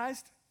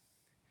baptized.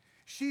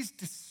 She's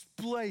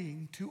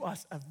displaying to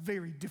us a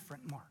very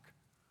different mark.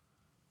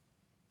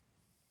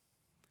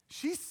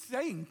 She's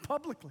saying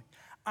publicly,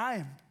 I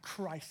am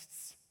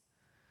Christ's.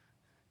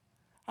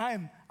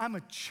 I'm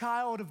a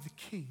child of the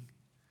King.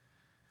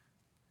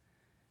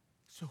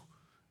 So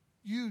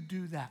you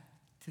do that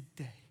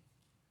today.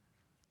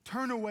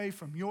 Turn away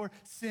from your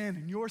sin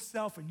and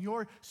yourself and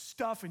your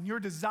stuff and your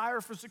desire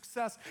for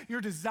success,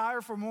 your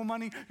desire for more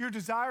money, your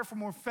desire for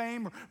more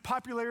fame or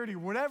popularity or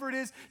whatever it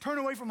is. Turn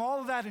away from all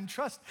of that and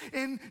trust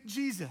in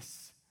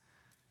Jesus.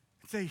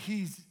 And say,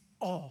 He's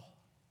all.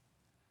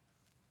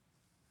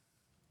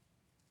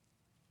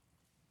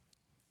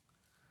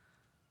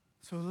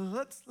 So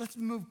let's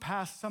move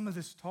past some of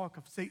this talk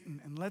of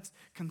Satan and let's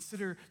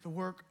consider the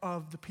work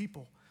of the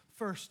people.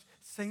 First,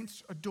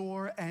 saints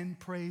adore and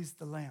praise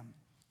the Lamb.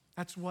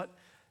 That's what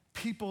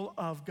people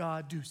of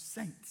God do,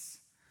 saints.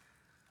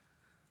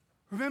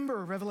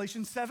 Remember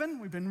Revelation 7,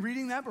 we've been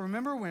reading that, but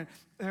remember when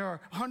there are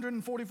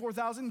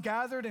 144,000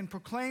 gathered and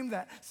proclaimed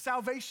that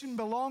salvation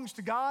belongs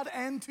to God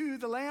and to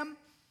the Lamb?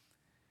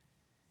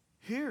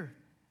 Here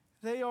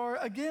they are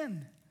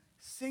again,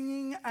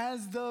 singing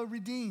as the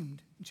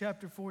redeemed in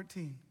chapter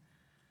 14.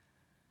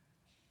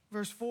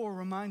 Verse 4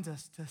 reminds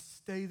us to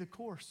stay the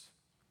course,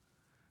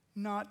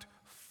 not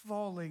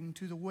falling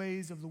to the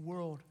ways of the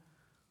world.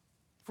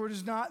 For it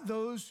is not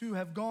those who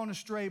have gone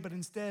astray, but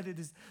instead it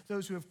is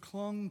those who have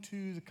clung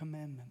to the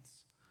commandments.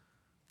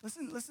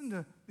 Listen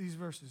to these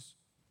verses.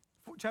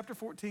 Chapter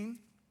 14,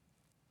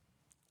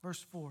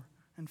 verse 4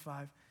 and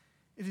 5.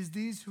 It is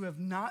these who have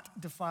not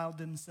defiled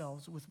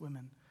themselves with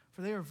women,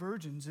 for they are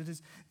virgins. It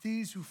is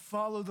these who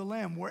follow the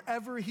Lamb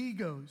wherever He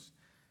goes.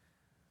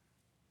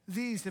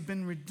 These have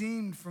been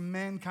redeemed from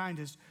mankind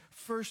as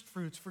first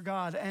fruits for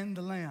God and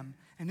the Lamb.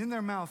 And in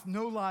their mouth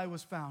no lie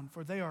was found,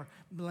 for they are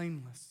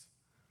blameless.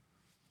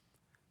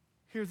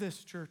 Hear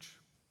this, church.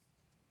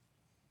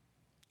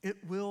 It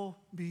will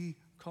be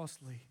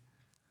costly,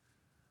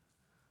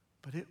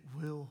 but it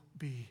will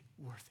be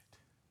worth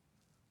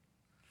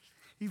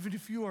it. Even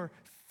if you are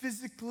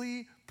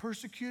physically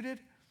persecuted,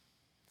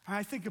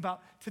 I think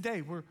about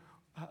today, we're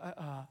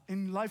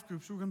in life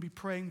groups, we're going to be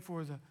praying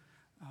for the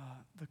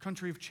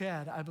country of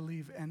Chad, I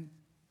believe, and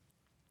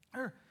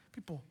there are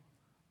people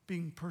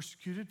being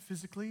persecuted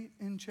physically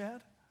in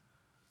Chad.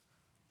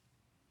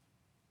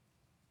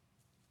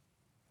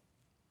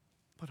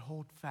 But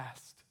hold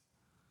fast.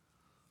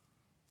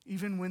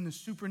 Even when the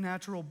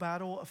supernatural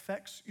battle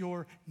affects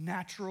your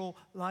natural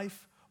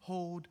life,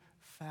 hold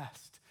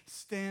fast.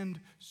 Stand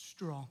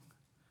strong.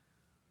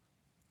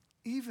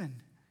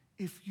 Even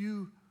if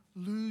you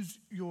lose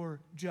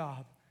your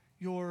job,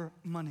 your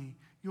money,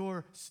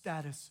 your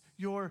status,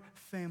 your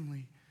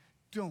family,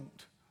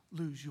 don't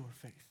lose your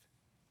faith.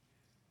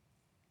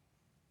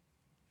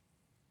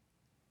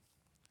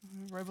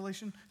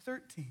 Revelation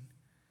 13.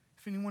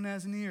 If anyone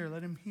has an ear,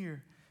 let him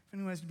hear. If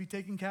anyone has to be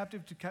taken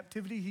captive, to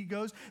captivity he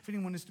goes. If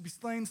anyone is to be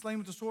slain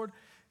with the sword.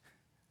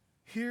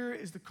 Here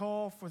is the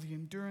call for the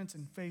endurance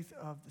and faith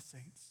of the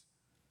saints.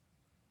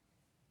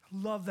 I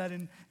love that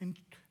in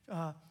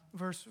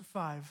verse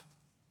 5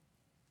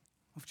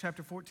 of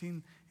chapter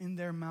 14. In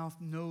their mouth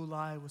no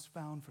lie was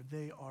found, for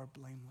they are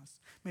blameless.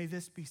 May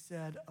this be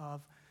said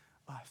of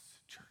us,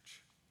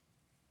 church.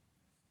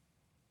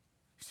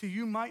 See,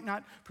 you might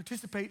not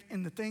participate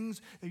in the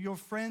things that your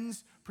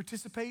friends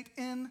participate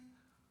in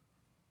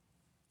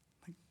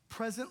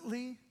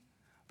presently,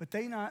 but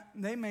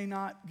they may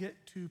not get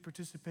to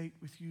participate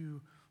with you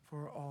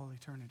for all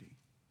eternity.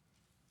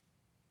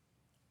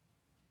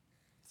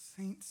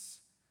 Saints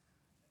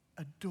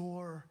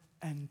adore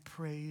and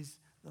praise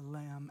the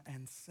Lamb,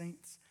 and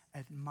saints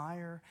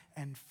admire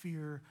and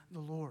fear the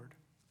Lord.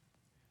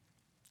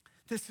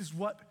 This is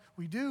what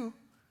we do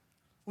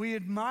We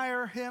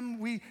admire him,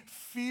 we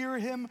fear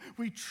him,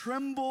 we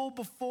tremble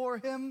before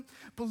him.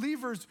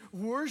 Believers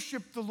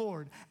worship the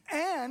Lord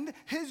and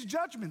his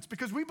judgments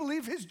because we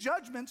believe his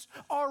judgments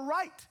are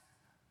right.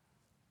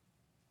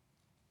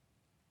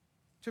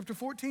 Chapter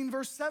 14,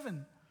 verse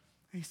 7,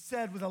 he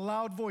said with a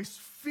loud voice,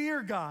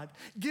 fear God,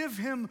 give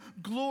him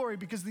glory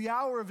because the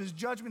hour of his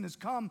judgment has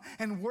come,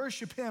 and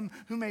worship him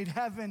who made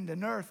heaven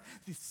and earth,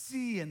 the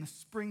sea and the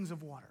springs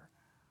of water.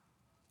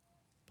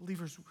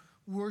 Believers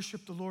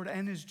worship the Lord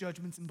and his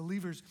judgments, and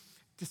believers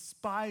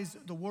despise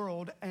the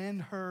world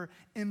and her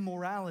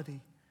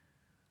immorality.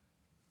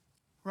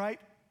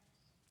 Right?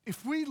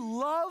 If we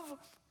love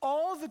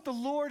all that the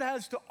Lord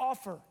has to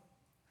offer,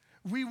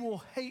 we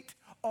will hate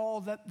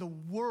all that the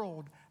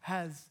world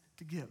has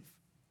to give.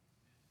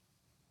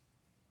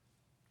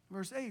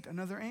 Verse 8,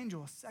 another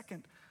angel, a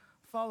second,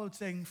 followed,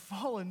 saying,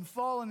 fallen,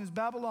 fallen is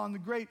Babylon the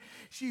Great,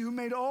 she who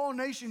made all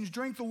nations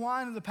drink the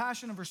wine of the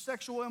passion of her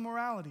sexual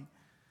immorality.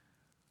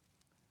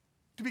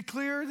 To be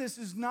clear, this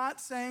is not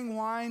saying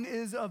wine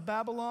is of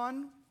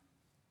Babylon.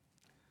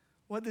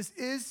 What this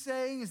is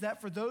saying is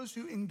that for those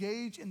who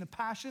engage in the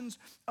passions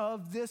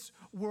of this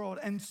world,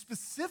 and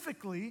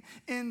specifically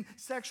in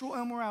sexual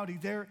immorality,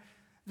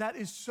 that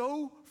is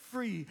so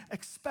free,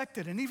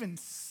 expected, and even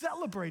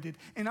celebrated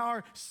in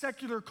our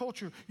secular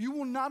culture. You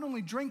will not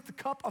only drink the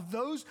cup of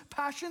those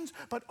passions,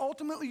 but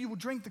ultimately you will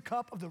drink the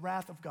cup of the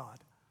wrath of God.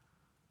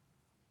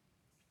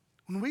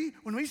 When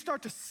we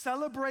start to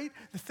celebrate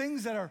the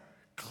things that are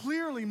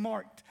clearly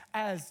marked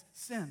as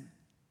sin.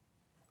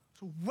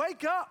 So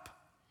wake up.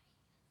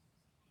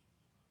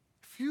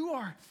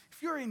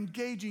 If you're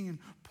engaging in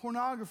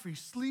pornography,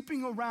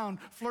 sleeping around,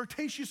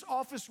 flirtatious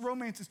office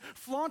romances,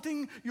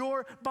 flaunting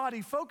your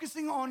body,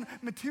 focusing on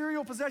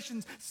material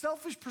possessions,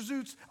 selfish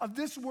pursuits of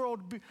this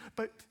world,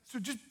 so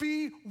just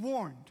be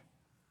warned.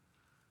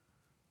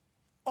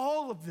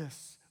 All of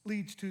this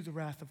leads to the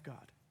wrath of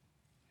God.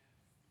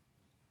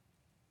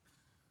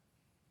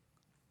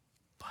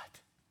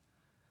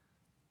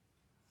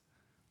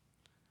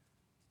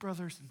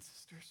 Brothers and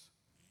sisters,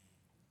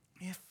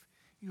 if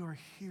you are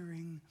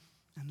hearing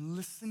and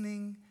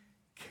listening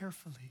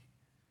carefully,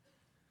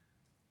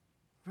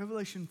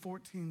 Revelation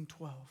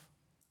 14:12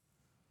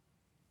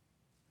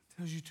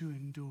 tells you to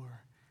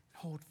endure and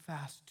hold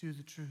fast to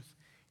the truth.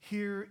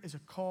 Here is a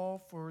call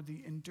for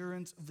the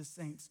endurance of the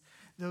saints,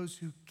 those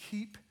who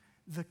keep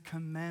the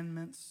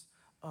commandments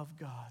of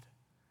God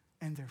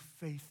and their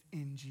faith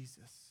in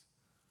Jesus.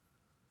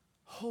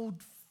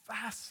 Hold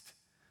fast,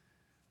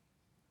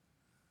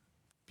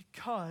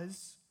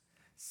 because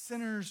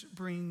sinners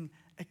bring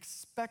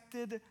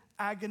expected,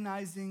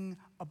 agonizing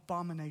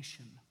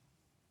abomination.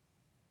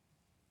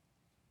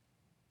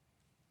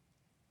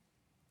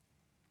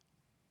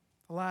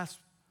 The last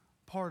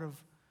part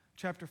of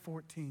chapter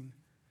 14.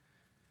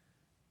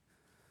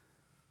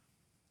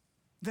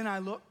 Then I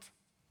looked,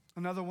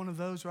 another one of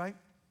those, right?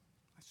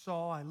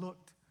 I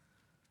looked,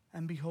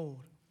 and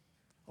behold,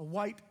 a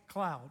white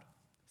cloud.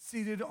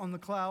 Seated on the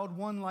cloud,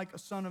 one like a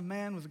son of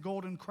man with a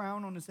golden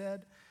crown on his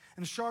head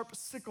and a sharp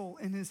sickle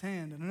in his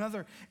hand. And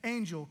another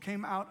angel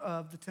came out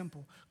of the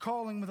temple,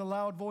 calling with a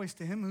loud voice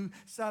to him who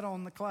sat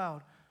on the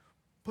cloud,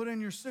 put in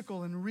your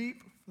sickle and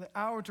reap, for the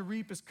hour to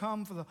reap has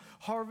come, for the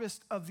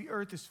harvest of the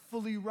earth is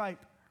fully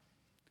ripe.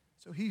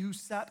 So he who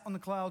sat on the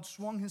cloud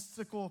swung his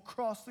sickle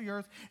across the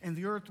earth, and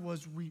the earth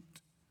was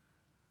reaped.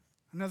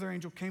 Another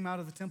angel came out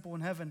of the temple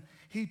in heaven.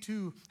 He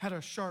too had a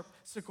sharp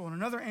sickle. And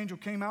another angel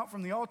came out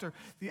from the altar,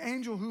 the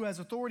angel who has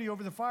authority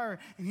over the fire.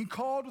 And he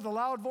called with a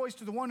loud voice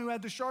to the one who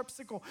had the sharp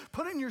sickle,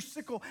 put in your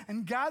sickle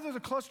and gather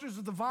the clusters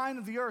of the vine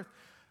of the earth,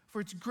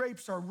 for its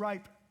grapes are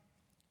ripe.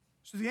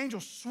 So the angel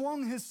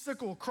swung his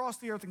sickle across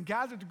the earth and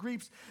gathered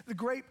the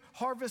grape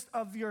harvest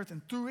of the earth,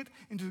 and threw it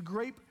into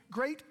the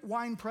great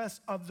winepress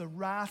of the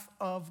wrath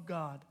of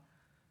God.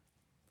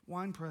 The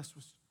winepress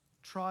was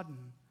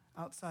trodden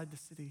outside the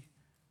city,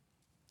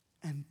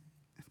 and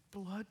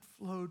blood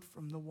flowed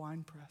from the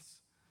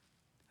winepress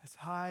as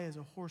high as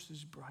a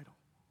horse's bridle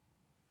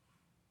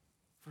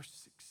for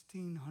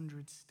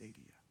 1,600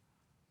 stadia.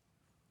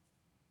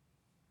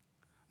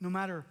 No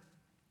matter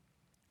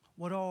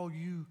what all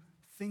you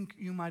think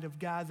you might have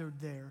gathered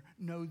there,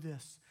 know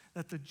this,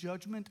 that the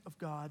judgment of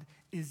God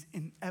is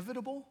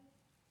inevitable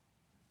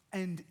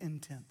and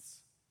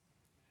intense.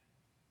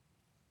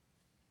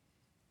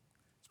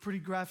 It's a pretty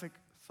graphic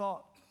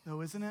thought,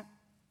 though, isn't it?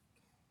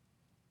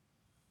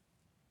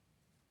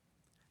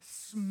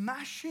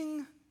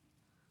 Smashing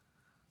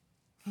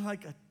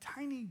like a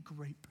tiny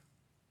grape.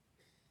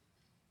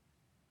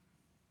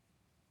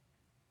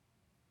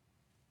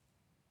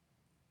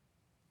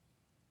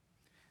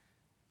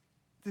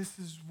 This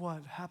is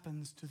what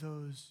happens to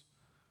those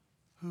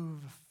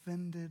who've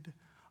offended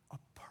a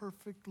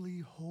perfectly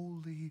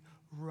holy,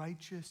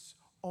 righteous,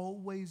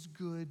 always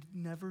good,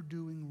 never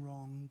doing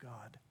wrong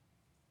God.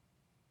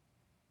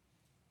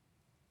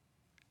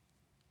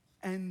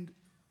 And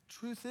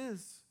truth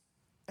is,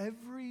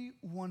 every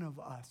one of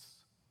us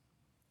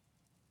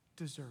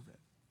deserve it.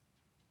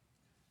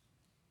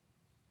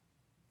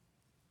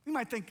 You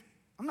might think,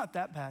 I'm not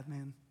that bad,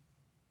 man.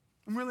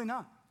 I'm really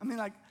not. I mean,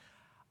 like,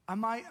 I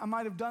might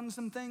have done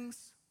some things,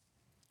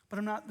 but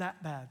I'm not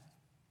that bad.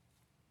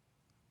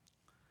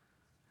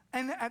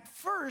 And at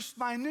first,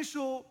 my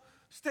initial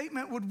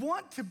statement would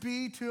want to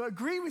be to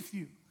agree with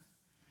you.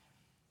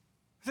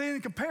 Say,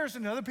 in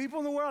comparison to other people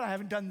in the world, I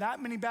haven't done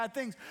that many bad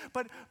things.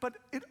 But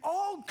it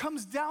all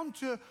comes down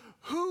to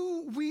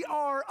who we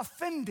are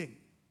offending.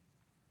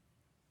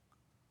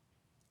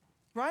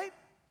 Right?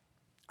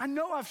 I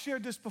know I've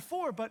shared this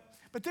before, but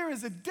there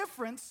is a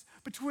difference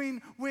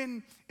between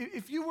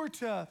if you were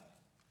to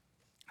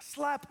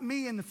slap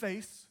me in the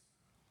face,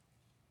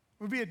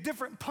 it would be a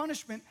different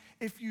punishment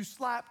if you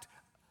slapped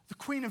the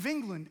Queen of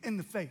England in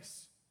the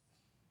face.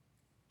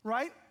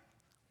 Right?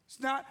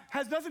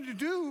 Has nothing to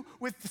do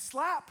with the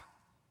slap.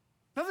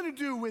 Nothing to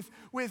do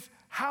with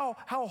how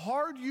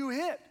hard you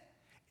hit.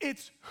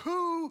 It's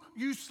who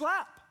you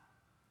slap.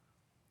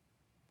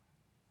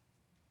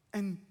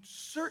 And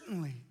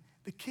certainly,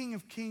 the King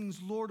of Kings,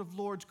 Lord of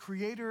Lords,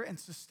 creator and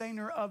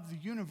sustainer of the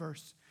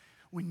universe,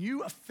 when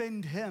you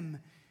offend him,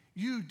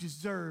 you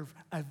deserve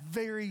a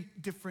very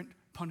different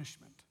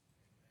punishment.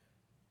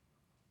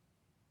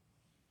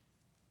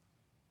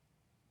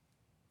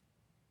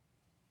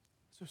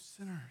 So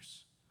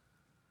sinners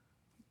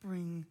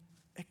bring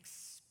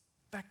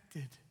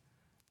expected,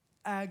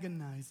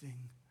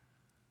 agonizing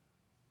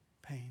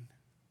pain.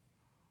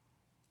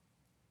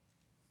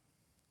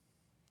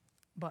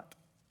 But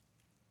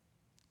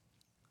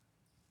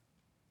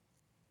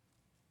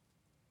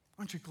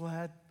aren't you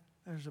glad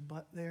there's a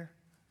but there?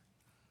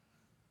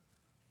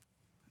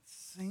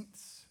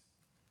 Saints,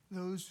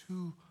 those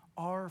who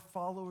are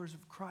followers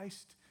of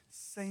Christ,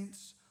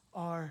 saints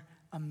are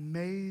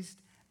amazed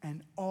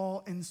and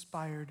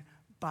awe-inspired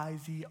by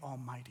the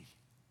Almighty.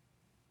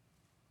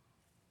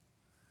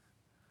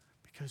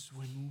 Because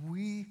when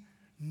we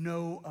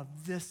know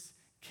of this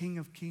King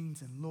of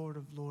Kings and Lord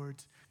of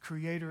Lords,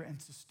 creator and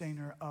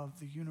sustainer of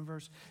the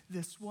universe,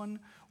 this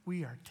one,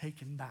 we are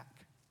taken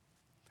back.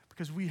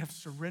 Because we have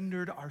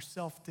surrendered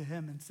ourselves to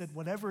him and said,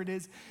 whatever it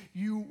is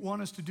you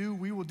want us to do,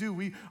 we will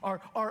do.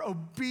 Our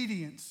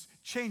obedience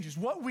changes.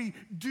 What we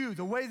do,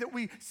 the way that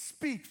we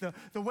speak,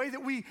 the way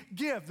that we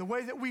give, the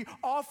way that we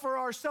offer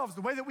ourselves,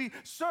 the way that we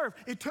serve,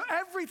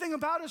 everything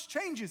about us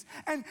changes.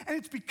 And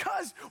it's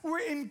because we're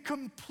in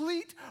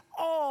complete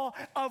awe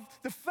of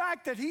the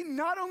fact that he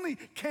not only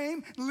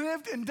came,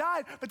 lived, and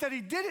died, but that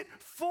he did it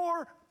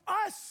for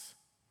us.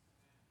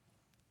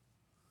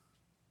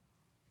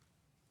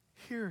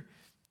 Here,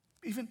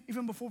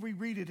 even before we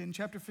read it in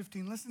chapter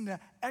 15, listen to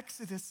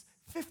Exodus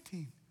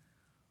 15.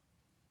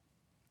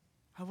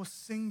 I will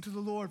sing to the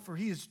Lord, for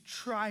he has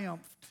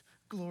triumphed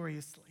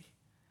gloriously.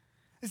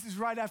 This is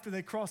right after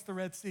they crossed the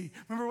Red Sea.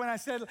 Remember when I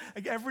said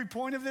like every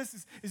point of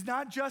this is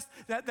not just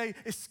that they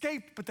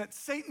escaped, but that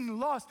Satan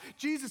lost.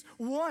 Jesus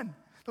won.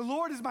 The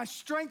Lord is my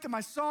strength and my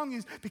song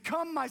is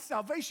become my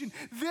salvation.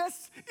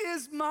 This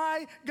is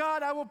my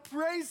God. I will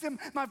praise him.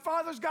 My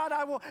Father's God,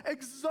 I will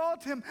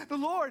exalt him. The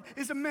Lord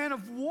is a man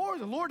of war.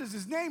 The Lord is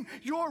his name.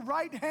 Your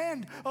right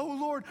hand, O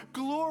Lord,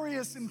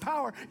 glorious in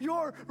power.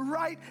 Your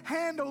right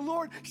hand, O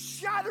Lord,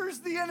 shatters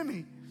the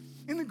enemy.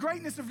 In the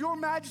greatness of your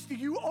majesty,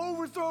 you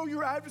overthrow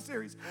your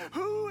adversaries.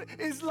 Who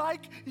is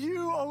like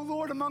you, O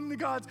Lord, among the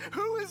gods?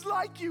 Who is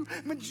like you,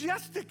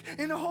 majestic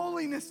in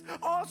holiness,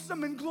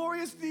 awesome in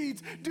glorious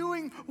deeds,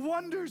 doing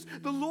wonders?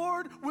 The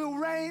Lord will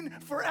reign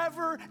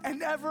forever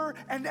and ever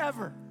and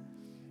ever.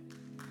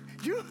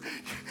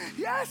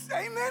 Yes,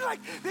 amen.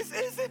 Like this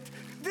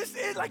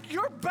is like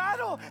your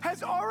battle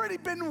has already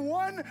been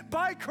won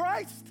by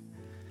Christ.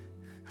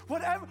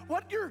 Whatever,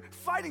 what you're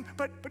fighting,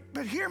 but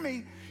hear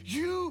me,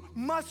 you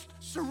must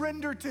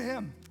surrender to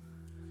him.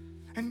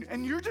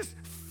 And you're just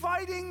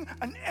fighting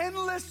an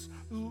endless,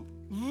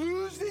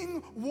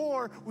 losing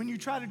war when you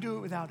try to do it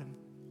without him.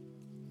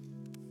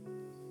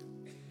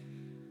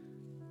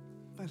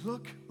 But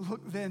look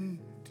then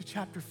to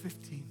chapter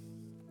 15.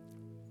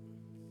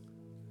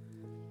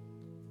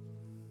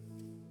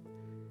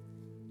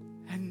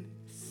 And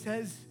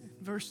says,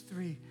 verse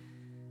 3,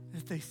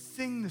 that they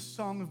sing the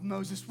song of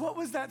Moses. What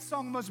was that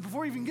song of Moses?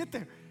 Before we even get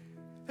there,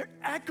 they're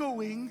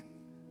echoing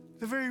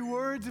the very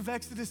words of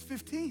Exodus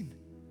 15,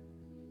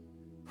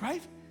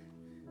 right?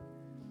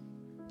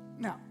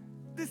 Now,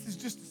 this is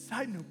just a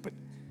side note, but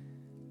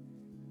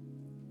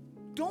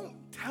don't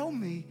tell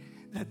me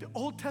that the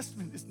Old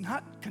Testament is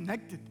not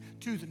connected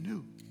to the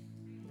New.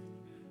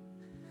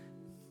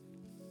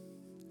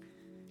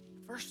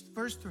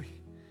 Verse 3,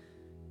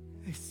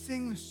 they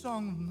sing the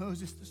song of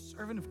Moses, the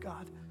servant of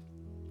God,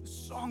 the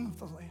song of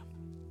the Lamb.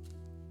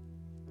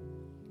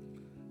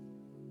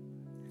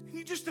 Can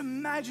you just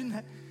imagine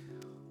that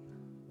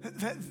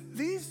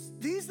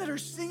these that are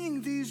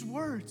singing these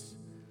words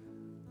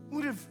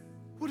would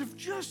have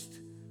just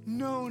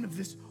known of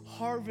this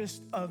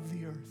harvest of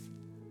the earth.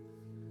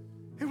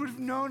 They would have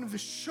known of the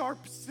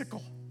sharp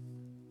sickle.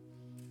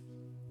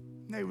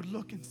 And they would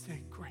look and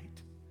say,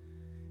 great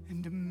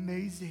and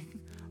amazing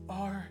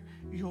are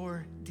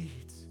your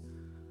deeds,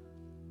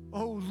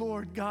 O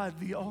Lord God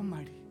the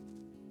Almighty.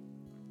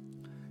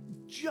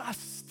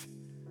 Just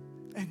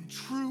and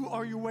true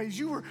are your ways.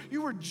 You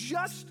were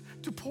just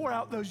to pour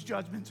out those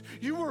judgments.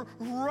 You were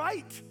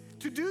right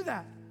to do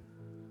that,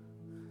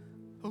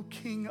 O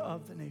King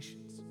of the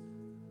nations.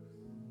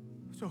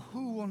 So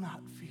who will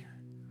not fear,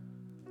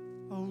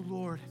 O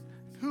Lord?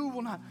 Who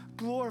will not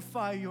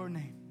glorify your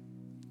name?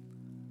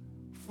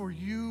 For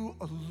you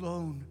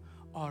alone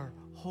are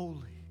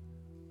holy.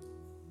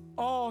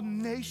 All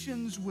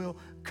nations will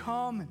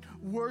come and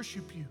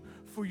worship you,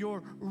 for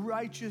your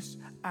righteous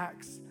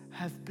acts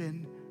have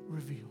been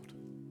revealed.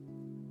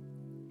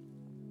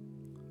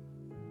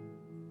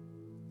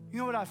 You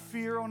know what I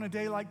fear on a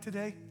day like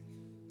today?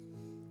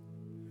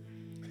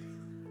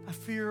 I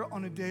fear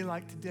on a day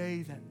like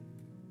today that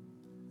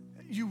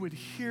you would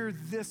hear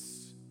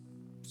this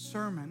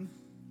sermon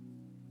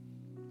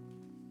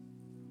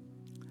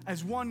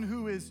as one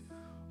who is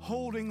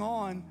holding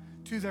on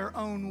to their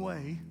own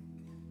way,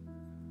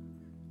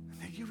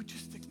 and that you would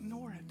just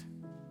ignore it.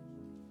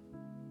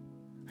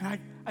 And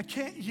I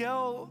can't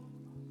yell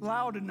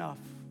loud enough.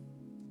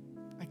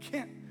 I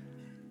can't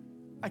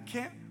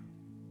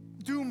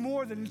do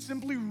more than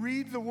simply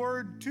read the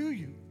word to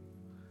you.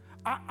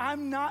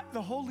 I'm not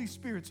the Holy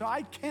Spirit, so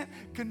I can't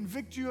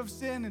convict you of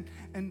sin,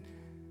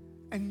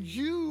 and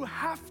you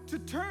have to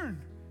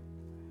turn.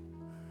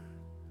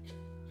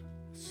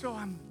 So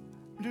I'm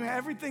doing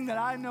everything that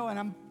I know, and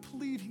I'm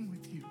pleading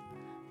with you.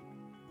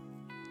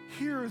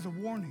 Here is a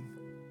warning.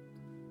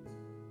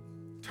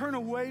 Turn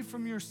away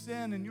from your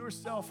sin and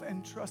yourself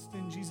and trust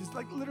in Jesus.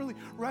 Like literally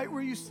right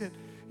where you sit,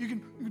 you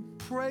can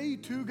pray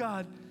to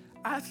God,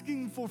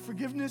 asking for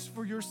forgiveness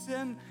for your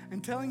sin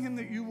and telling him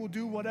that you will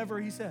do whatever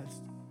he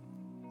says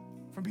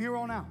from here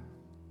on out.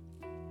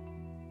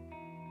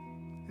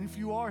 And if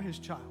you are his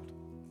child,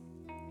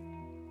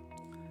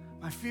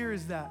 my fear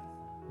is that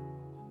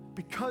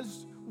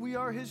because we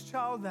are his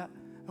child, that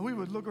we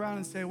would look around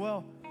and say,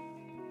 well,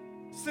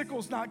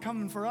 sickle's not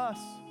coming for us,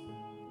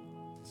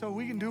 so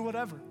we can do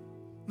whatever.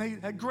 May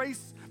that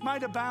grace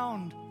might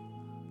abound.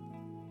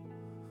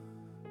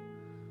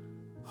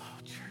 Oh,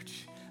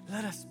 church,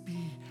 let us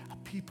be a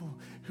people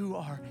who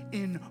are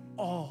in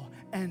awe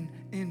and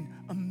in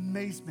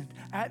amazement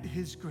at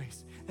his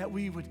grace, that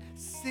we would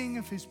sing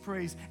of his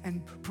praise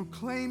and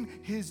proclaim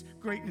his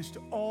greatness to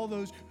all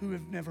those who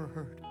have never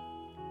heard.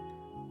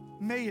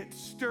 May it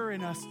stir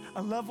in us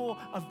a level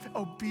of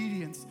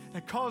obedience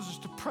that causes us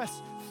to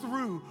press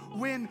through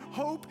when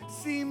hope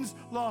seems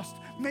lost.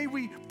 May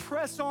we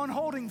press on,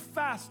 holding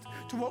fast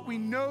to what we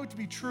know to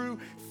be true,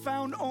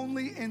 found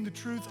only in the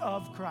truth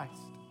of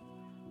Christ.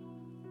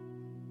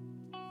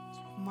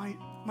 So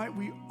might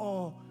we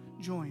all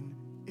join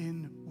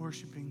in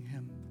worshiping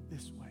him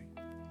this way,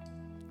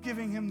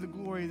 giving him the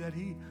glory that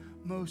he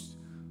most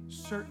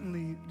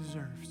certainly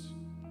deserves.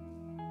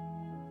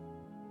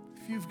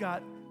 If you've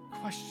got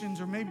questions,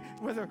 or maybe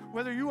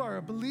whether you are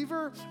a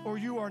believer or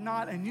you are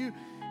not, and you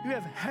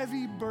have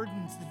heavy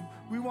burdens, that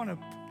we want to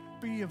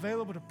be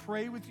available to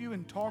pray with you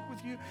and talk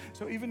with you.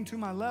 So even to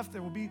my left,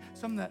 there will be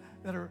some that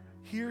are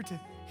here to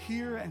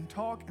hear and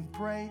talk and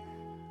pray.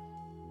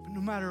 But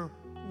no matter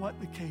what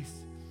the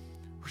case,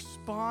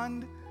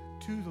 respond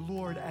to the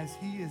Lord as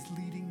he is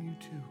leading you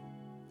to.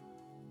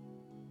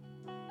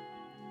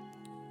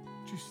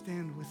 Would you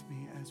stand with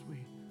me as we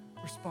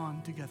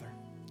respond together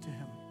to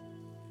him?